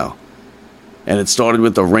for a while. And it started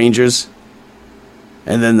with the Rangers.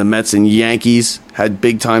 And then the Mets and Yankees had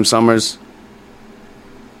big-time summers.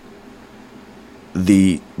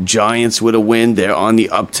 The Giants with a win. They're on the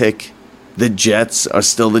uptick. The Jets are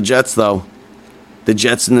still the Jets, though. The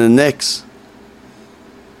Jets and the Knicks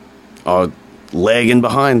are lagging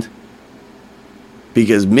behind.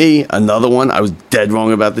 Because me, another one, I was dead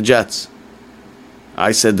wrong about the Jets.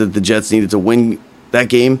 I said that the Jets needed to win that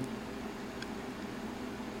game.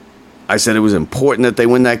 I said it was important that they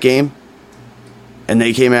win that game. And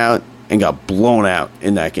they came out and got blown out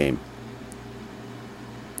in that game.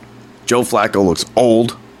 Joe Flacco looks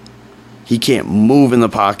old. He can't move in the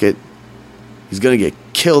pocket. He's going to get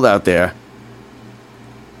killed out there.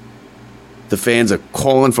 The fans are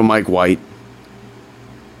calling for Mike White.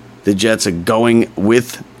 The Jets are going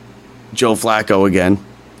with Joe Flacco again.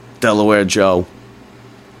 Delaware Joe.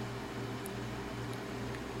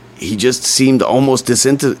 He just seemed almost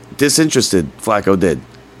disinterested, Flacco did.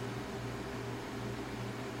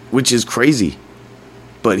 Which is crazy.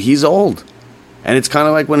 But he's old. And it's kind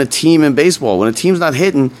of like when a team in baseball, when a team's not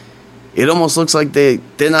hitting, it almost looks like they're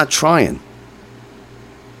not trying.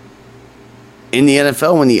 In the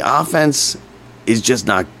NFL, when the offense is just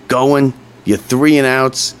not going, you're 3 and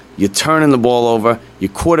outs, you're turning the ball over,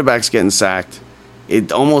 your quarterback's getting sacked,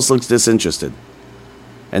 it almost looks disinterested.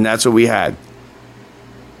 And that's what we had.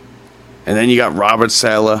 And then you got Robert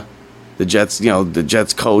Saleh, the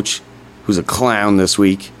Jets coach, who's a clown this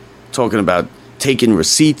week, talking about taking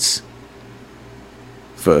receipts.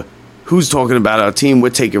 For who's talking about our team?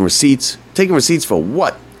 We're taking receipts. Taking receipts for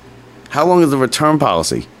what? How long is the return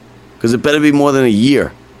policy? Because it better be more than a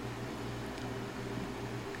year.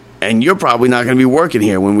 And you're probably not going to be working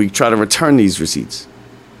here when we try to return these receipts.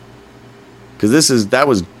 Because that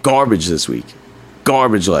was garbage this week.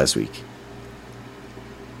 Garbage last week.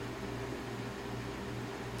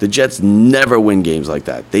 The Jets never win games like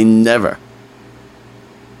that. They never.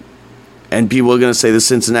 And people are going to say the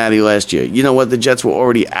Cincinnati last year. You know what? The Jets were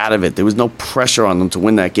already out of it. There was no pressure on them to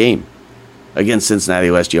win that game against Cincinnati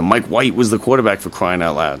last year. Mike White was the quarterback, for crying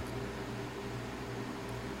out loud.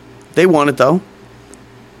 They won it, though.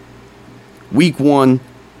 Week 1,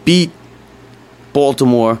 beat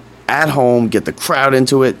Baltimore at home, get the crowd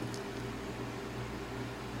into it.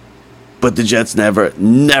 But the Jets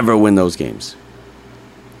never win those games.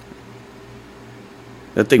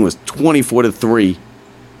 That thing was 24-3.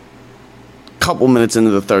 Couple minutes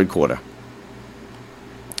into the third quarter.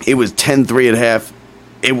 It was 10-3 at half.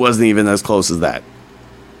 It wasn't even as close as that.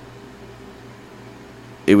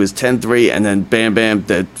 It was 10-3, and then bam, bam,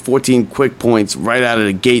 the 14 quick points right out of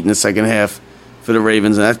the gate in the second half for the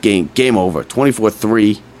Ravens, and that game over,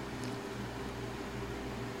 24-3.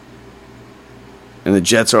 And the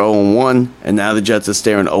Jets are 0-1, and now the Jets are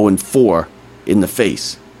staring 0-4 in the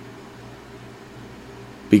face.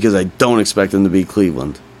 Because I don't expect them to beat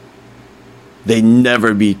Cleveland. They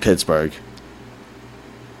never beat Pittsburgh.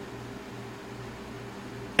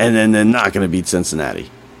 And then they're not going to beat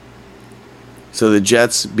Cincinnati. So the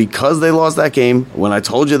Jets, because they lost that game, when I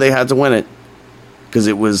told you they had to win it, because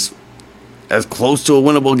it was as close to a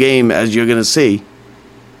winnable game as you're going to see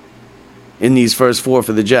in these first 4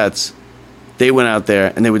 for the Jets, they went out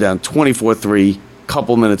there and they were down 24-3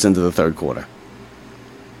 couple minutes into the third quarter.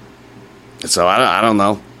 So I don't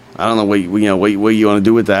know. I don't know what you want to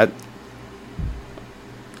do with that.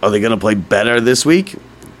 Are they going to play better this week?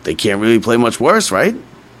 They can't really play much worse, right?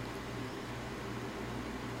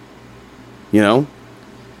 You know?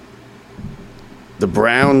 The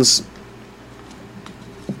Browns,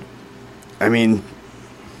 I mean,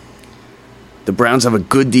 the Browns have a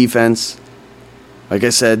good defense. Like I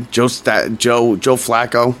said, Joe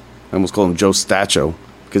Flacco, I almost call him Joe Stacho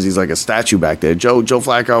because he's like a statue back there. Joe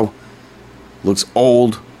Flacco looks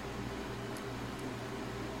old.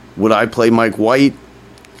 Would I play Mike White?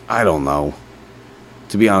 I don't know.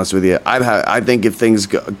 To be honest with you, I think if things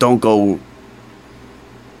don't go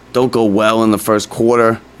well in the first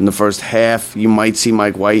quarter, in the first half, you might see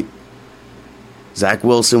Mike White. Zach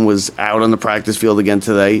Wilson was out on the practice field again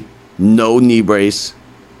today. No knee brace.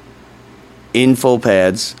 In full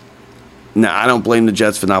pads. Now, I don't blame the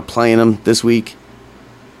Jets for not playing him this week.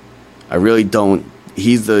 I really don't.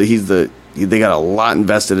 They got a lot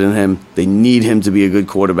invested in him. They need him to be a good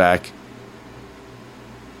quarterback.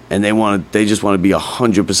 And they just want to be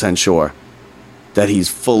 100% sure that he's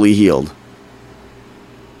fully healed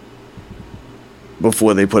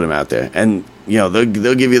before they put him out there. And,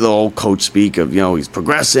 they'll give you the whole coach speak of, he's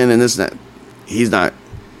progressing and this and that. He's not.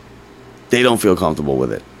 They don't feel comfortable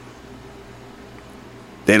with it.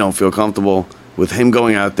 They don't feel comfortable with him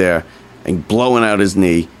going out there and blowing out his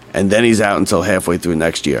knee, and then he's out until halfway through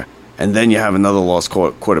next year. And then you have another lost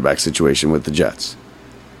quarterback situation with the Jets.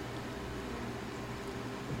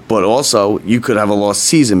 But also, you could have a lost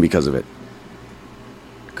season because of it.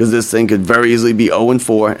 Because this thing could very easily be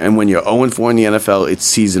 0-4, and when you're 0-4 in the NFL, it's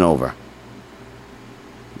season over.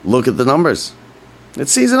 Look at the numbers.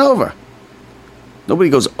 It's season over. Nobody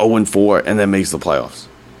goes 0-4 and then makes the playoffs.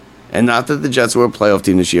 And not that the Jets were a playoff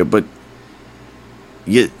team this year, but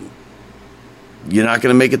you're not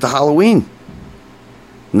going to make it to Halloween.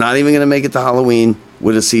 Not even going to make it to Halloween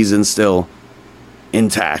with a season still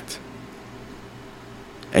intact.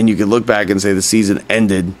 And you can look back and say the season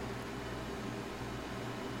ended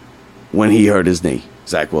when he hurt his knee,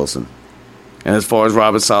 Zach Wilson. And as far as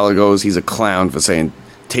Robert Saleh goes, he's a clown for saying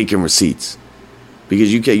taking receipts.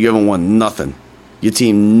 Because you haven't won nothing. Your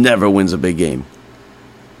team never wins a big game.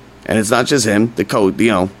 And it's not just him, the coach,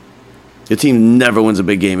 your team never wins a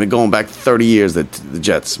big game. And going back 30 years that the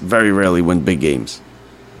Jets very rarely win big games.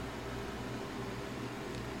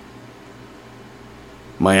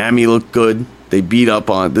 Miami looked good. They beat up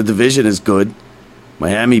on, the division is good.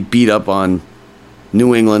 Miami beat up on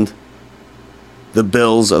New England. The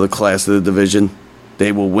Bills are the class of the division.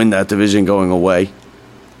 They will win that division going away.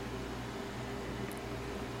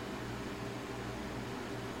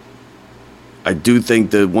 I do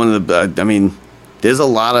think that there's a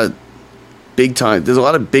lot of there's a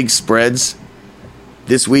lot of big spreads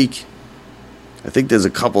this week. I think there's a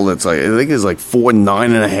couple there's like 4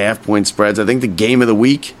 9.5 point spreads. I think the game of the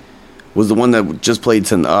week was the one that just played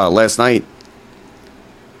last night.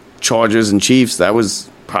 Chargers and Chiefs. That was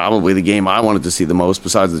probably the game I wanted to see the most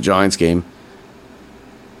besides the Giants game.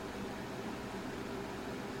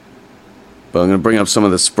 But I'm going to bring up some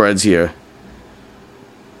of the spreads here.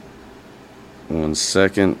 1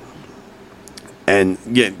 second. And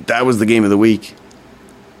yeah, that was the game of the week.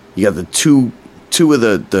 You got the two of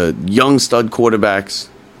the young stud quarterbacks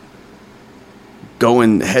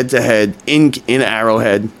going head to head in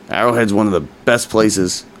Arrowhead. Arrowhead's one of the best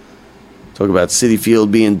places. Talk about Citi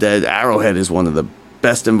Field being dead. Arrowhead is one of the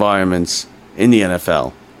best environments in the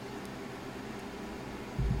NFL.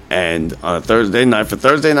 And on a Thursday night,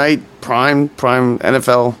 prime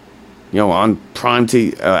NFL, on Prime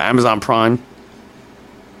Amazon Prime.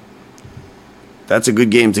 That's a good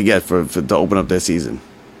game to get for to open up their season.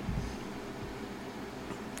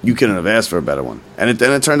 You couldn't have asked for a better one. And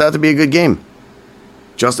then it turned out to be a good game.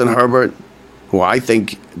 Justin Herbert, who I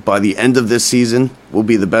think by the end of this season will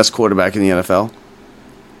be the best quarterback in the NFL.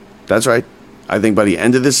 That's right. I think by the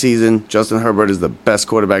end of this season, Justin Herbert is the best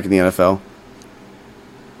quarterback in the NFL.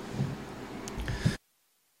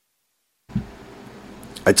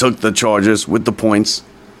 I took the Chargers with the points.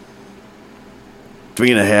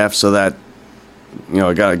 3.5, so that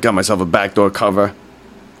I got myself a backdoor cover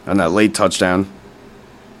on that late touchdown.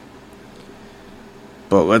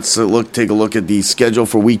 But let's take a look at the schedule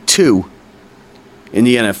for week 2 in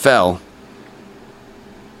the NFL.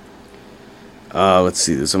 Let's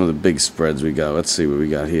see. There's some of the big spreads we got. Let's see what we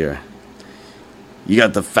got here. You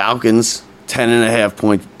got the Falcons 10.5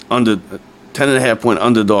 point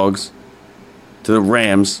underdogs to the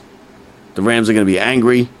Rams. The Rams are going to be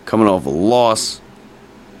angry, coming off a loss.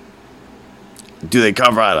 Do they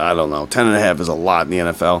cover? I don't know. 10.5 is a lot in the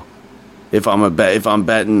NFL. If I'm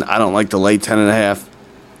betting, I don't like to lay 10.5.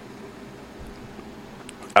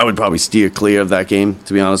 I would probably steer clear of that game,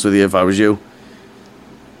 to be honest with you, if I was you.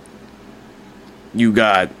 You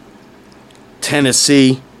got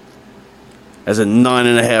Tennessee as a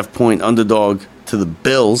 9.5 point underdog to the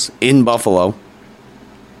Bills in Buffalo.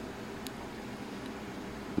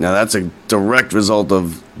 Now, that's a direct result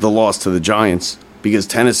of the loss to the Giants, because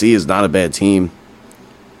Tennessee is not a bad team.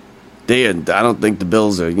 I don't think the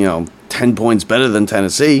Bills are, 10 points better than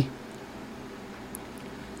Tennessee.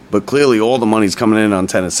 But clearly all the money's coming in on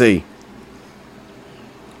Tennessee.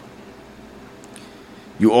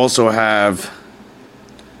 You also have,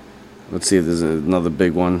 let's see if there's another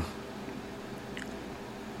big one.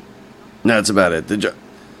 No, that's about it.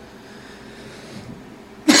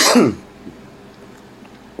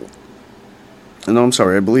 No, I'm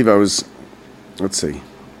sorry. I believe I was, let's see.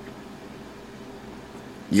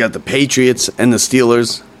 You got the Patriots and the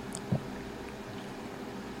Steelers.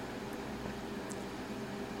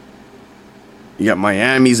 You got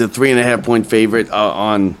Miami's a 3.5 point favorite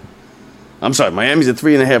Miami's a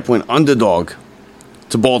 3.5 point underdog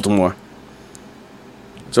to Baltimore.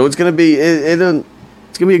 So it's gonna be it's gonna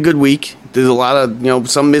be a good week. There's a lot of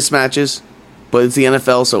some mismatches. but it's the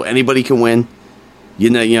NFL, so anybody can win. You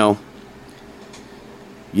never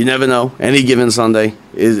know. Any given Sunday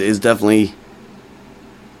is definitely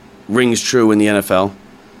rings true in the NFL.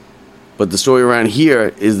 But the story around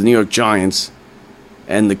here is the New York Giants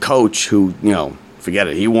and the coach who, forget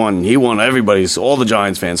it. He won all the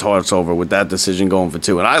Giants fans' hearts over with that decision going for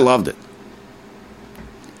 2. And I loved it.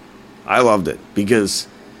 Because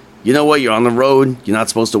you know what? You're on the road. You're not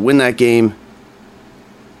supposed to win that game.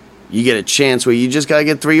 You get a chance where you just got to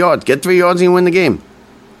get 3 yards. Get 3 yards and you win the game.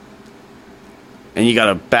 And you got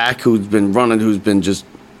a back who's been just,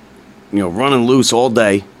 running loose all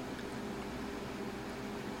day.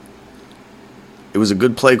 It was a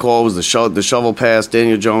good play call. It was the shovel pass,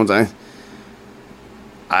 Daniel Jones.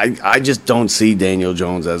 I just don't see Daniel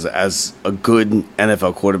Jones as a good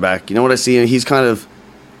NFL quarterback. You know what I see?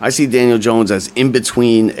 I see Daniel Jones as in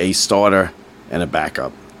between a starter and a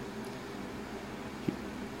backup.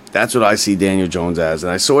 That's what I see Daniel Jones as.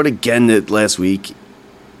 And I saw it again last week.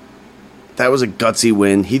 That was a gutsy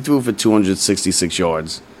win. He threw for 266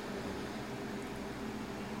 yards.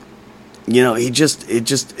 He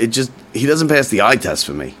doesn't pass the eye test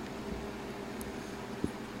for me.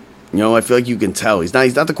 I feel like you can tell. He's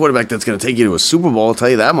not the quarterback that's going to take you to a Super Bowl, I'll tell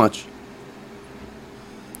you that much.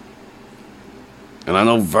 And I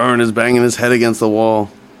know Vern is banging his head against the wall.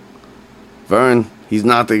 Vern, he's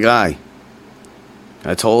not the guy.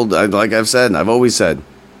 Like I've always said,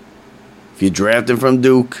 if you draft him from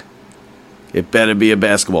Duke, it better be a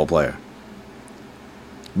basketball player.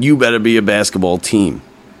 You better be a basketball team.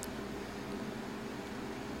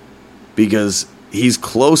 Because he's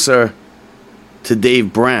closer to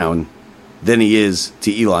Dave Brown than he is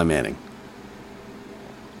to Eli Manning.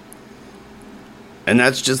 And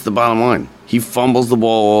that's just the bottom line. He fumbles the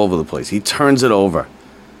ball all over the place. He turns it over.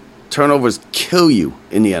 Turnovers kill you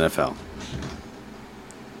in the NFL.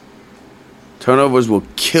 Turnovers will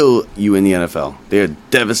kill you in the NFL. They're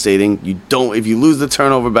devastating. If you lose the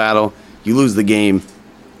turnover battle, you lose the game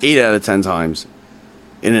 8 out of 10 times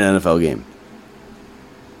in an NFL game.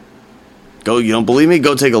 You don't believe me?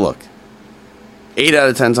 Go take a look. 8 out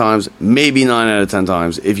of 10 times, maybe 9 out of 10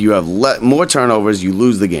 times. If you have more turnovers, you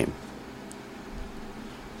lose the game.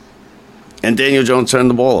 And Daniel Jones turned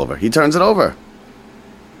the ball over. He turns it over.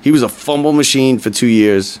 He was a fumble machine for 2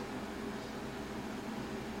 years.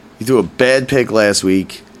 He threw a bad pick last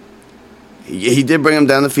week. He did bring him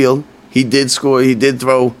down the field. He did score. He did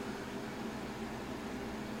throw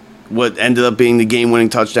what ended up being the game-winning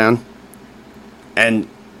touchdown. And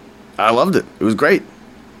I loved it. It was great.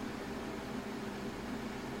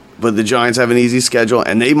 But the Giants have an easy schedule,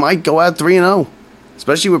 and they might go out 3-0.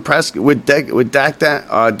 Especially with Dak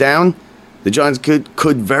down. The Giants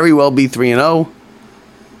could very well be 3-0.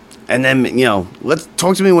 And then, let's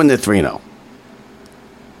talk to me when they're 3-0.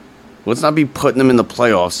 Let's not be putting them in the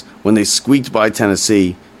playoffs when they squeaked by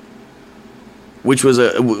Tennessee, which was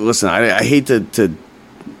listen, I hate to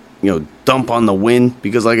dump on the win,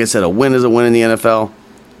 because like I said, a win is a win in the NFL.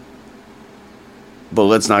 But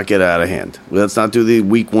let's not get out of hand. Let's not do the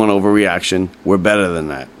week 1 overreaction. We're better than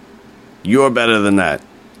that. You're better than that.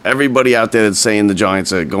 Everybody out there that's saying the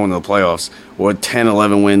Giants are going to the playoffs or 10,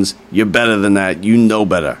 11 wins, you're better than that. You know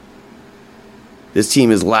better. This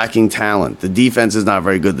team is lacking talent. The defense is not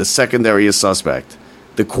very good. The secondary is suspect.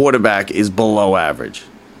 The quarterback is below average.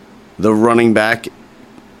 The running back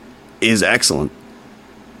is excellent.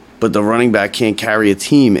 But the running back can't carry a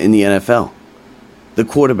team in the NFL. The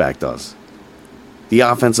quarterback does. The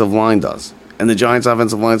offensive line does. And the Giants'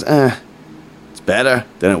 offensive line's, it's better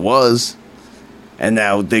than it was. And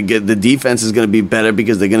now the defense is going to be better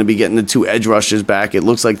because they're going to be getting the 2 edge rushers back. It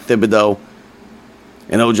looks like Thibodeau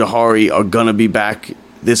and Ojahari are going to be back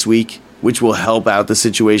this week, which will help out the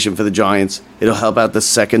situation for the Giants. It'll help out the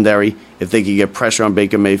secondary if they can get pressure on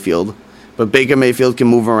Baker Mayfield. But Baker Mayfield can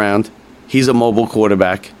move around. He's a mobile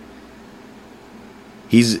quarterback.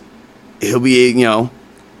 He'll be,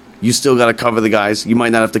 you still got to cover the guys. You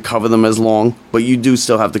might not have to cover them as long, but you do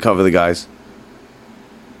still have to cover the guys.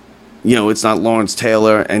 It's not Lawrence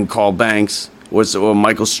Taylor and Carl Banks or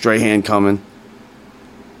Michael Strahan coming.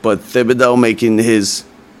 But Thibodeau making his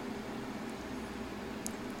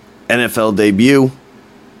NFL debut.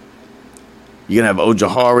 You're going to have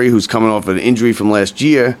Ojahari, who's coming off an injury from last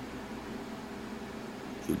year.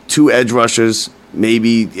 2 edge rushers.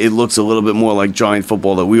 Maybe it looks a little bit more like giant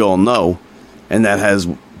football that we all know, and that has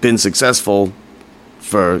been successful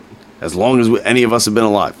for as long as any of us have been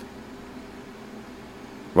alive.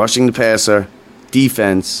 Rushing the passer,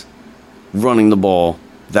 defense, running the ball.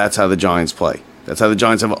 That's how the Giants play. That's how the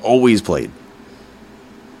Giants have always played.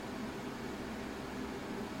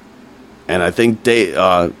 And I think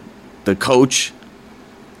the coach,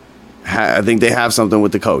 I think they have something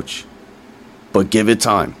with the coach. But give it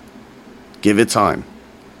time. Give it time.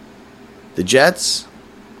 The Jets,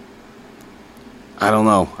 I don't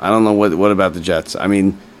know. I don't know what about the Jets. I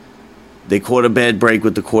mean, they caught a bad break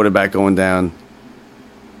with the quarterback going down.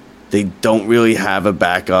 They don't really have a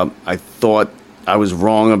backup. I thought I was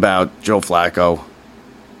wrong about Joe Flacco.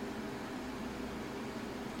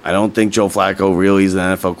 I don't think Joe Flacco really is an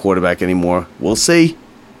NFL quarterback anymore. We'll see.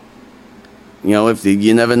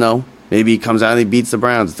 You never know. Maybe he comes out and he beats the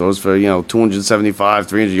Browns, throws for 275,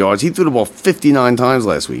 300 yards. He threw the ball 59 times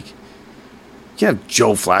last week. You can't have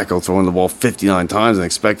Joe Flacco throwing the ball 59 times and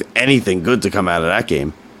expect anything good to come out of that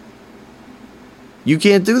game. You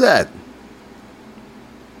can't do that.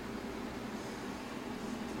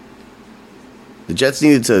 The Jets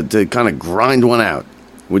needed to kind of grind one out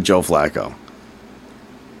with Joe Flacco.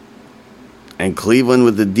 And Cleveland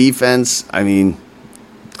with the defense, I mean,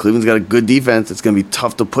 Cleveland's got a good defense. It's going to be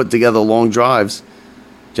tough to put together long drives.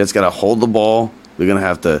 Jets got to hold the ball. They're going to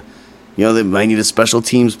have to, they might need a special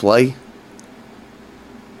teams play.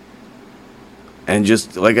 And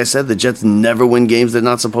just like I said, the Jets never win games they're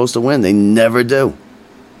not supposed to win. They never do.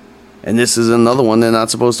 And this is another one they're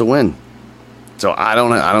not supposed to win. So I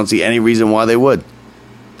don't see any reason why they would.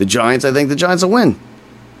 The Giants, I think the Giants will win.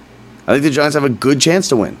 I think the Giants have a good chance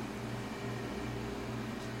to win.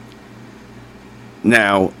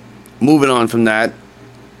 Now, moving on from that,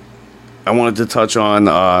 I wanted to touch on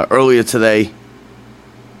earlier today,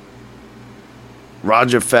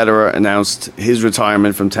 Roger Federer announced his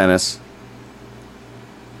retirement from tennis.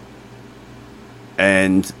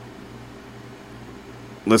 And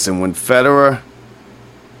listen, when Federer,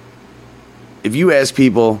 if you ask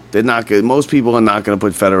people, most people are not going to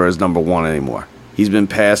put Federer as number one anymore. He's been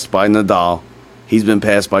passed by Nadal. He's been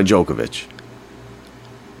passed by Djokovic.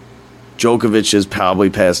 Djokovic has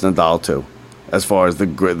probably passed Nadal too, as far as the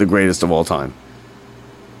greatest of all time.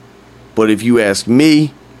 But if you ask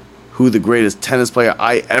me who the greatest tennis player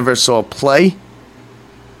I ever saw play,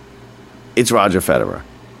 it's Roger Federer.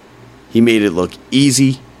 He made it look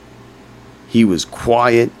easy. He was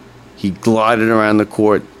quiet. He glided around the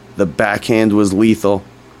court. The backhand was lethal.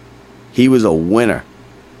 He was a winner.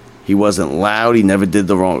 He wasn't loud. He never did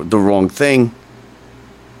the wrong thing.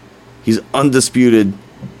 He's undisputed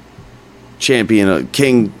champion,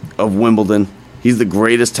 king of Wimbledon. He's the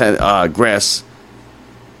greatest grass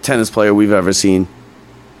tennis player we've ever seen.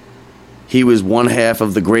 He was one half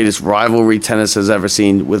of the greatest rivalry tennis has ever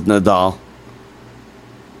seen with Nadal.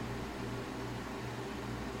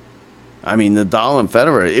 I mean, Nadal and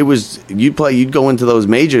Federer, you'd go into those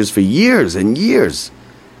majors for years and years,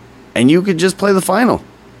 and you could just play the final.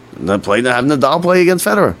 Have Nadal play against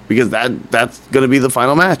Federer, because that's going to be the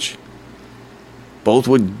final match. Both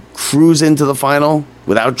would cruise into the final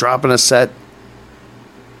without dropping a set.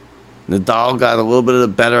 Nadal got a little bit of the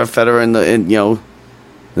better of Federer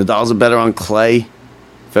Nadal's a better on clay.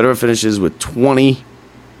 Federer finishes with 20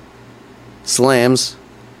 slams.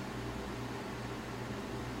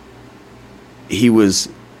 He was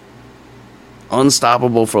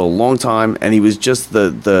unstoppable for a long time, and he was just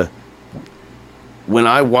when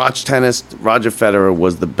I watched tennis, Roger Federer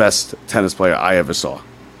was the best tennis player I ever saw.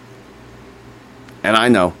 And I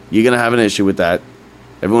know you're going to have an issue with that.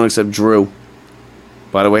 Everyone except Drew.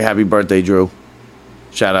 By the way, happy birthday, Drew.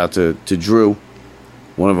 Shout out to Drew,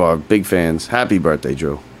 one of our big fans. Happy birthday,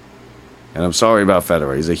 Drew. And I'm sorry about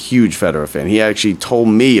Federer. He's a huge Federer fan. He actually told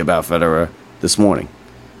me about Federer this morning.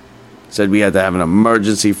 Said we had to have an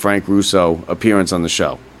emergency Frank Russo appearance on the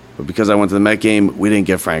show. But because I went to the Met game, we didn't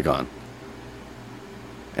get Frank on.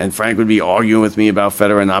 And Frank would be arguing with me about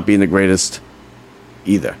Federer not being the greatest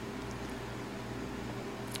either.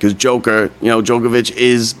 Because Djokovic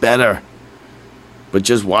is better. But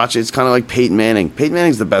just watch, it's kind of like Peyton Manning. Peyton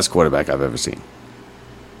Manning's the best quarterback I've ever seen.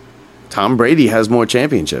 Tom Brady has more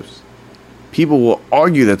championships. People will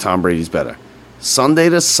argue that Tom Brady's better. Sunday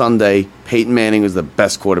to Sunday, Peyton Manning was the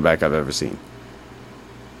best quarterback I've ever seen.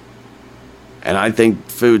 And I think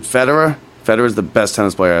Federer's the best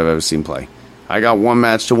tennis player I've ever seen play. I got one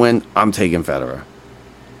match to win, I'm taking Federer.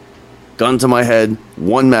 Gun to my head,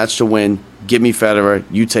 one match to win, give me Federer,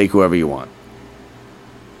 you take whoever you want.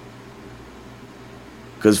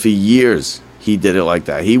 Because for years, he did it like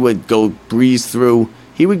that. He would go breeze through,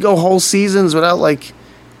 he would go whole seasons without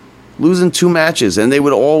losing two matches, and they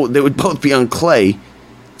would both be on clay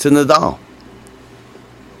to Nadal.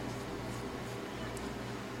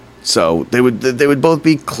 So they would both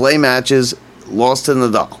be clay matches, lost to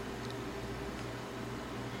Nadal.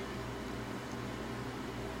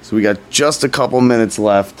 So we got just a couple minutes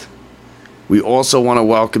left. We also want to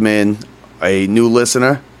welcome in a new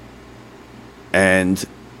listener. And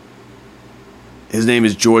his name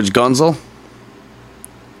is George Gunzel.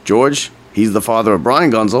 George, he's the father of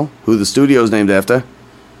Brian Gunzel, who the studio is named after.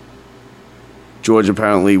 George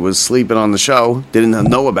apparently was sleeping on the show, didn't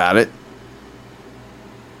know about it.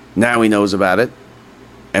 Now he knows about it.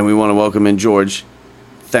 And we want to welcome in George.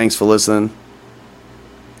 Thanks for listening.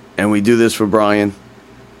 And we do this for Brian.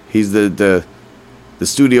 He's the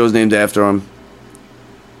studio's named after him.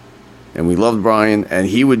 And we loved Brian. And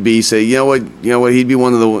he would be say, you know what, he'd be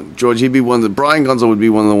one of the George, he'd be one of the Brian Gunzel would be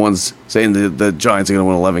one of the ones saying the Giants are gonna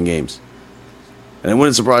win 11 games. And it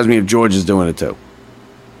wouldn't surprise me if George is doing it too.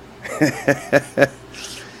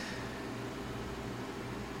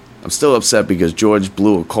 I'm still upset because George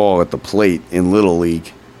blew a call at the plate in Little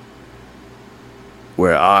League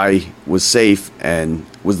where I was safe and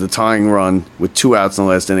was the tying run with 2 outs in the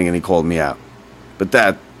last inning, and he called me out. But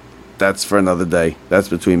that's for another day. That's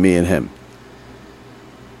between me and him.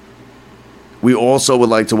 We also would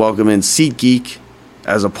like to welcome in SeatGeek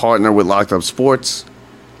as a partner with Locked Up Sports.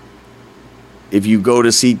 If you go to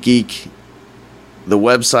SeatGeek, the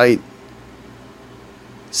website,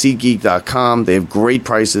 SeatGeek.com, they have great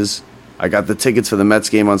prices. I got the tickets for the Mets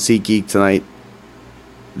game on SeatGeek tonight.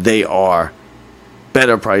 They are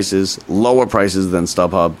better prices, lower prices than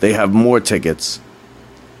StubHub. They have more tickets.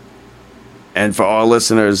 And for our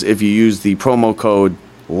listeners, if you use the promo code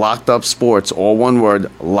LOCKEDUPSPORTS, all one word,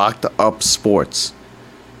 LOCKEDUPSPORTS,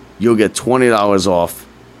 you'll get $20 off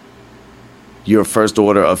your first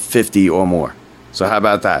order of 50 or more. So how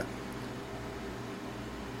about that?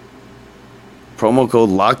 Promo code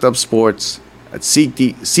LOCKEDUPSPORTS at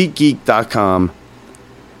SeatGeek.com.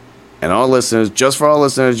 And our listeners, just for our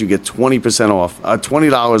listeners, you get 20% off,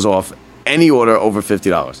 $20 off any order over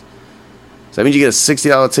 $50. So that means you get a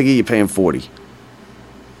 $60 ticket, you're paying $40.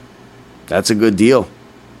 That's a good deal.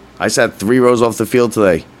 I sat 3 rows off the field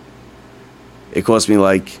today. It cost me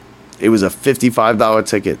it was a $55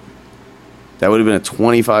 ticket. That would have been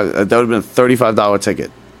that would have been a $35 ticket.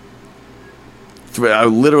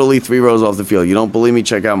 Literally 3 rows off the field. You don't believe me?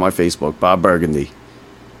 Check out my Facebook, Bob Burgundy.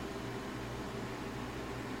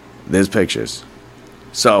 There's pictures.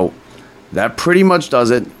 So that pretty much does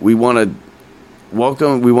it. We want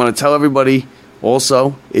to tell everybody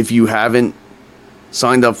also, if you haven't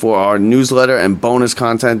signed up for our newsletter and bonus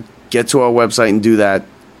content, get to our website and do that.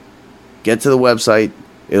 Get to the website.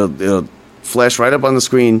 It'll flash right up on the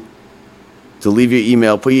screen to leave your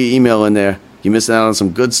email. Put your email in there. You're missing out on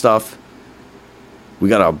some good stuff. We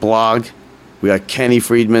got our blog. We got Kenny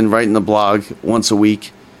Friedman writing the blog once a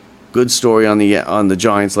week. Good story on the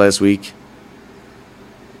Giants last week.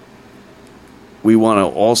 We want to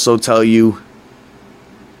also tell you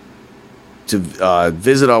to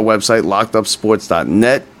visit our website,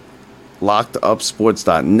 lockedupsports.net.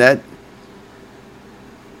 Lockedupsports.net.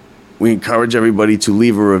 We encourage everybody to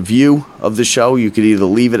leave a review of the show. You could either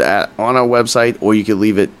leave it on our website, or you could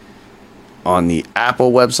leave it on the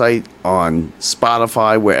Apple website, on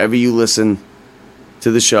Spotify, wherever you listen to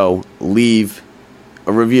the show. Leave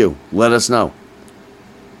a review. Let us know.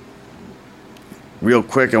 Real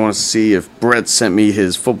quick, I want to see if Brett sent me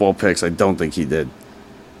his football picks. I don't think he did.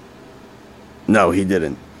 No, he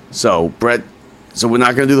didn't. So, Brett, we're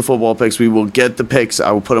not going to do the football picks. We will get the picks. I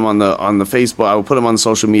will put them on the Facebook. I will put them on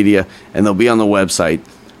social media, and they'll be on the website.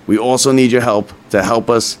 We also need your help to help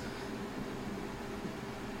us.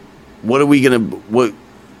 Help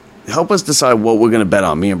us decide what we're going to bet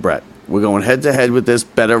on, me and Brett. We're going head to head with this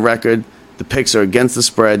better record. The picks are against the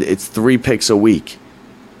spread. It's 3 picks a week.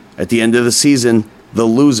 At the end of the season, the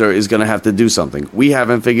loser is going to have to do something. We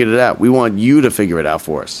haven't figured it out. We want you to figure it out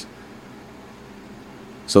for us.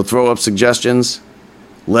 So throw up suggestions.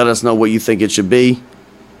 Let us know what you think it should be.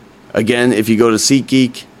 Again, if you go to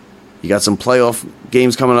SeatGeek, you got some playoff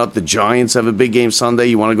games coming up. The Giants have a big game Sunday.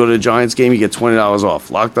 You want to go to the Giants game, you get $20 off.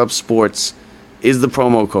 Locked Up Sports is the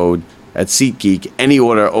promo code at SeatGeek. Any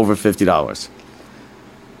order over $50.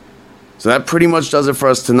 So that pretty much does it for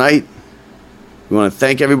us tonight. We want to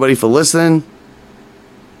thank everybody for listening.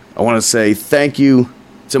 I want to say thank you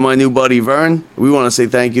to my new buddy Vern. We want to say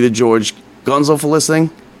thank you to George Gunzel for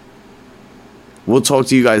listening. We'll talk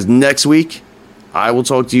to you guys next week. I will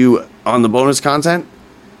talk to you on the bonus content.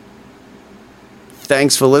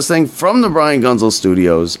 Thanks for listening. From the Brian Gunzel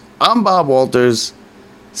Studios, I'm Bob Walters.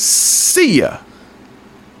 See ya.